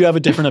 Okay, would you have a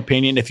different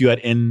opinion if you had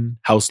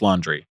in-house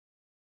laundry?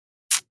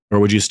 Or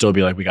would you still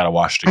be like, we got to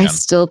wash it again? I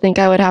still think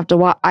I would have to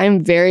wash.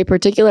 I'm very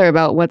particular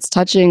about what's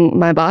touching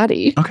my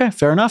body. Okay,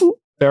 fair enough.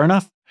 Fair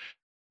enough.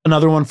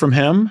 Another one from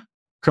him.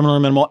 Criminal or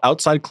minimal?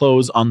 Outside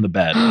clothes on the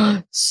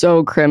bed.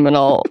 So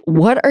criminal.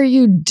 What are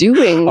you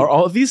doing? Are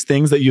all of these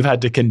things that you've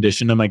had to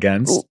condition him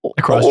against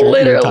across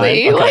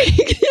Literally, your time?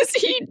 Okay.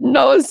 he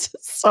knows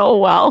so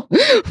well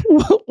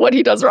what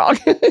he does wrong.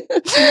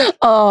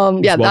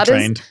 Yeah, that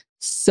is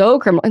so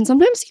criminal. And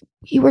sometimes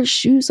he wears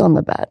shoes on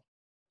the bed.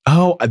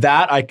 Oh,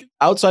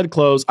 outside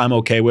clothes I'm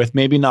okay with.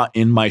 Maybe not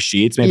in my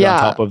sheets. Maybe on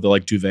top of the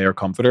duvet or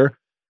comforter.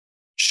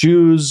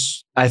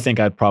 Shoes, I think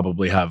I'd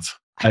probably have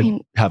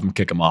him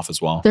kick them off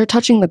as well. They're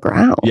touching the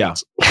ground. Yeah.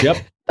 Yep.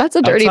 That's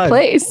a dirty Outside,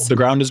 place. The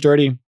ground is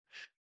dirty.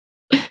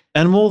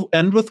 And we'll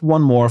end with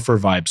one more for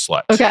Vibe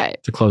Slut. Okay.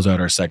 To close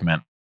out our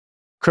segment.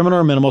 Criminal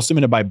or minimal,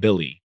 submitted by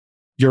Billy.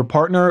 Your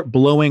partner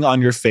blowing air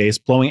on your face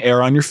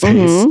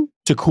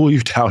to cool you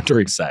down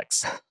during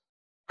sex.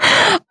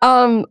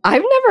 I've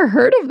never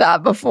heard of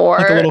that before.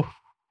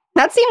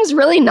 That seems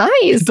really nice.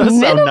 It does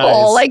minimal.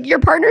 sound nice. Your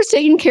partner's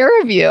taking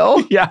care of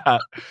you. Yeah.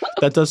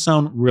 That does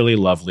sound really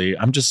lovely.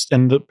 And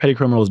the petty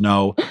criminals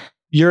know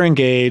you're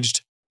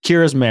engaged.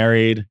 Kira's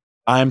married.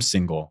 I'm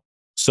single.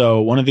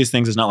 So one of these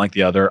things is not like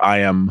the other.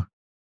 I'm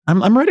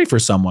ready for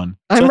someone.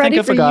 I'm ready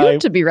for you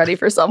to be ready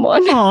for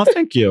someone. Oh,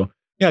 thank you.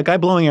 Yeah, a guy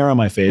blowing air on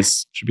my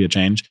face should be a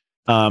change.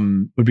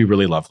 Would be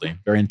really lovely.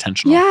 Very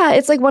intentional. Yeah,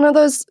 it's like one of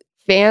those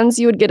fans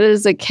you would get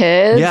as a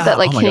kid that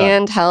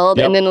handheld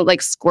and then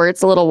it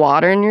squirts a little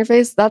water in your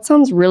face. That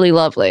sounds really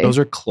lovely. Those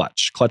are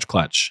clutch.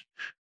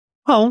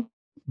 Well,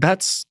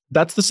 that's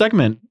the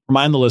segment.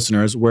 remind the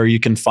listeners where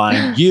you can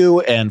find you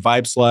and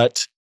Vibe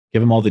Slut.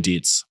 Give them all the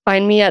deets.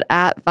 Find me at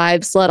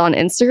 @Vibeslut on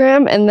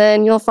Instagram, and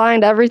then you'll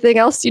find everything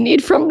else you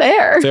need from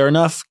there. Fair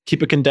enough.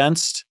 Keep it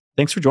condensed.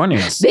 Thanks for joining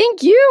us.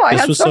 Thank you. I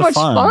had so much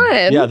fun.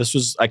 Yeah,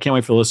 I can't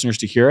wait for the listeners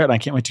to hear it, and I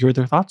can't wait to hear what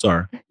their thoughts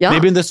are. Yeah.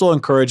 Maybe this will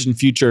encourage in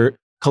future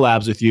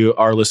collabs with you,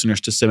 our listeners,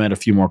 to submit a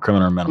few more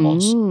criminal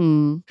minimals.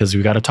 Because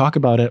we got to talk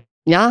about it.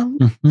 Yeah.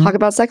 Talk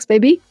about sex,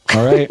 baby.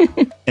 All right.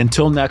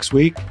 Until next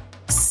week.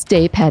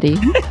 Stay petty.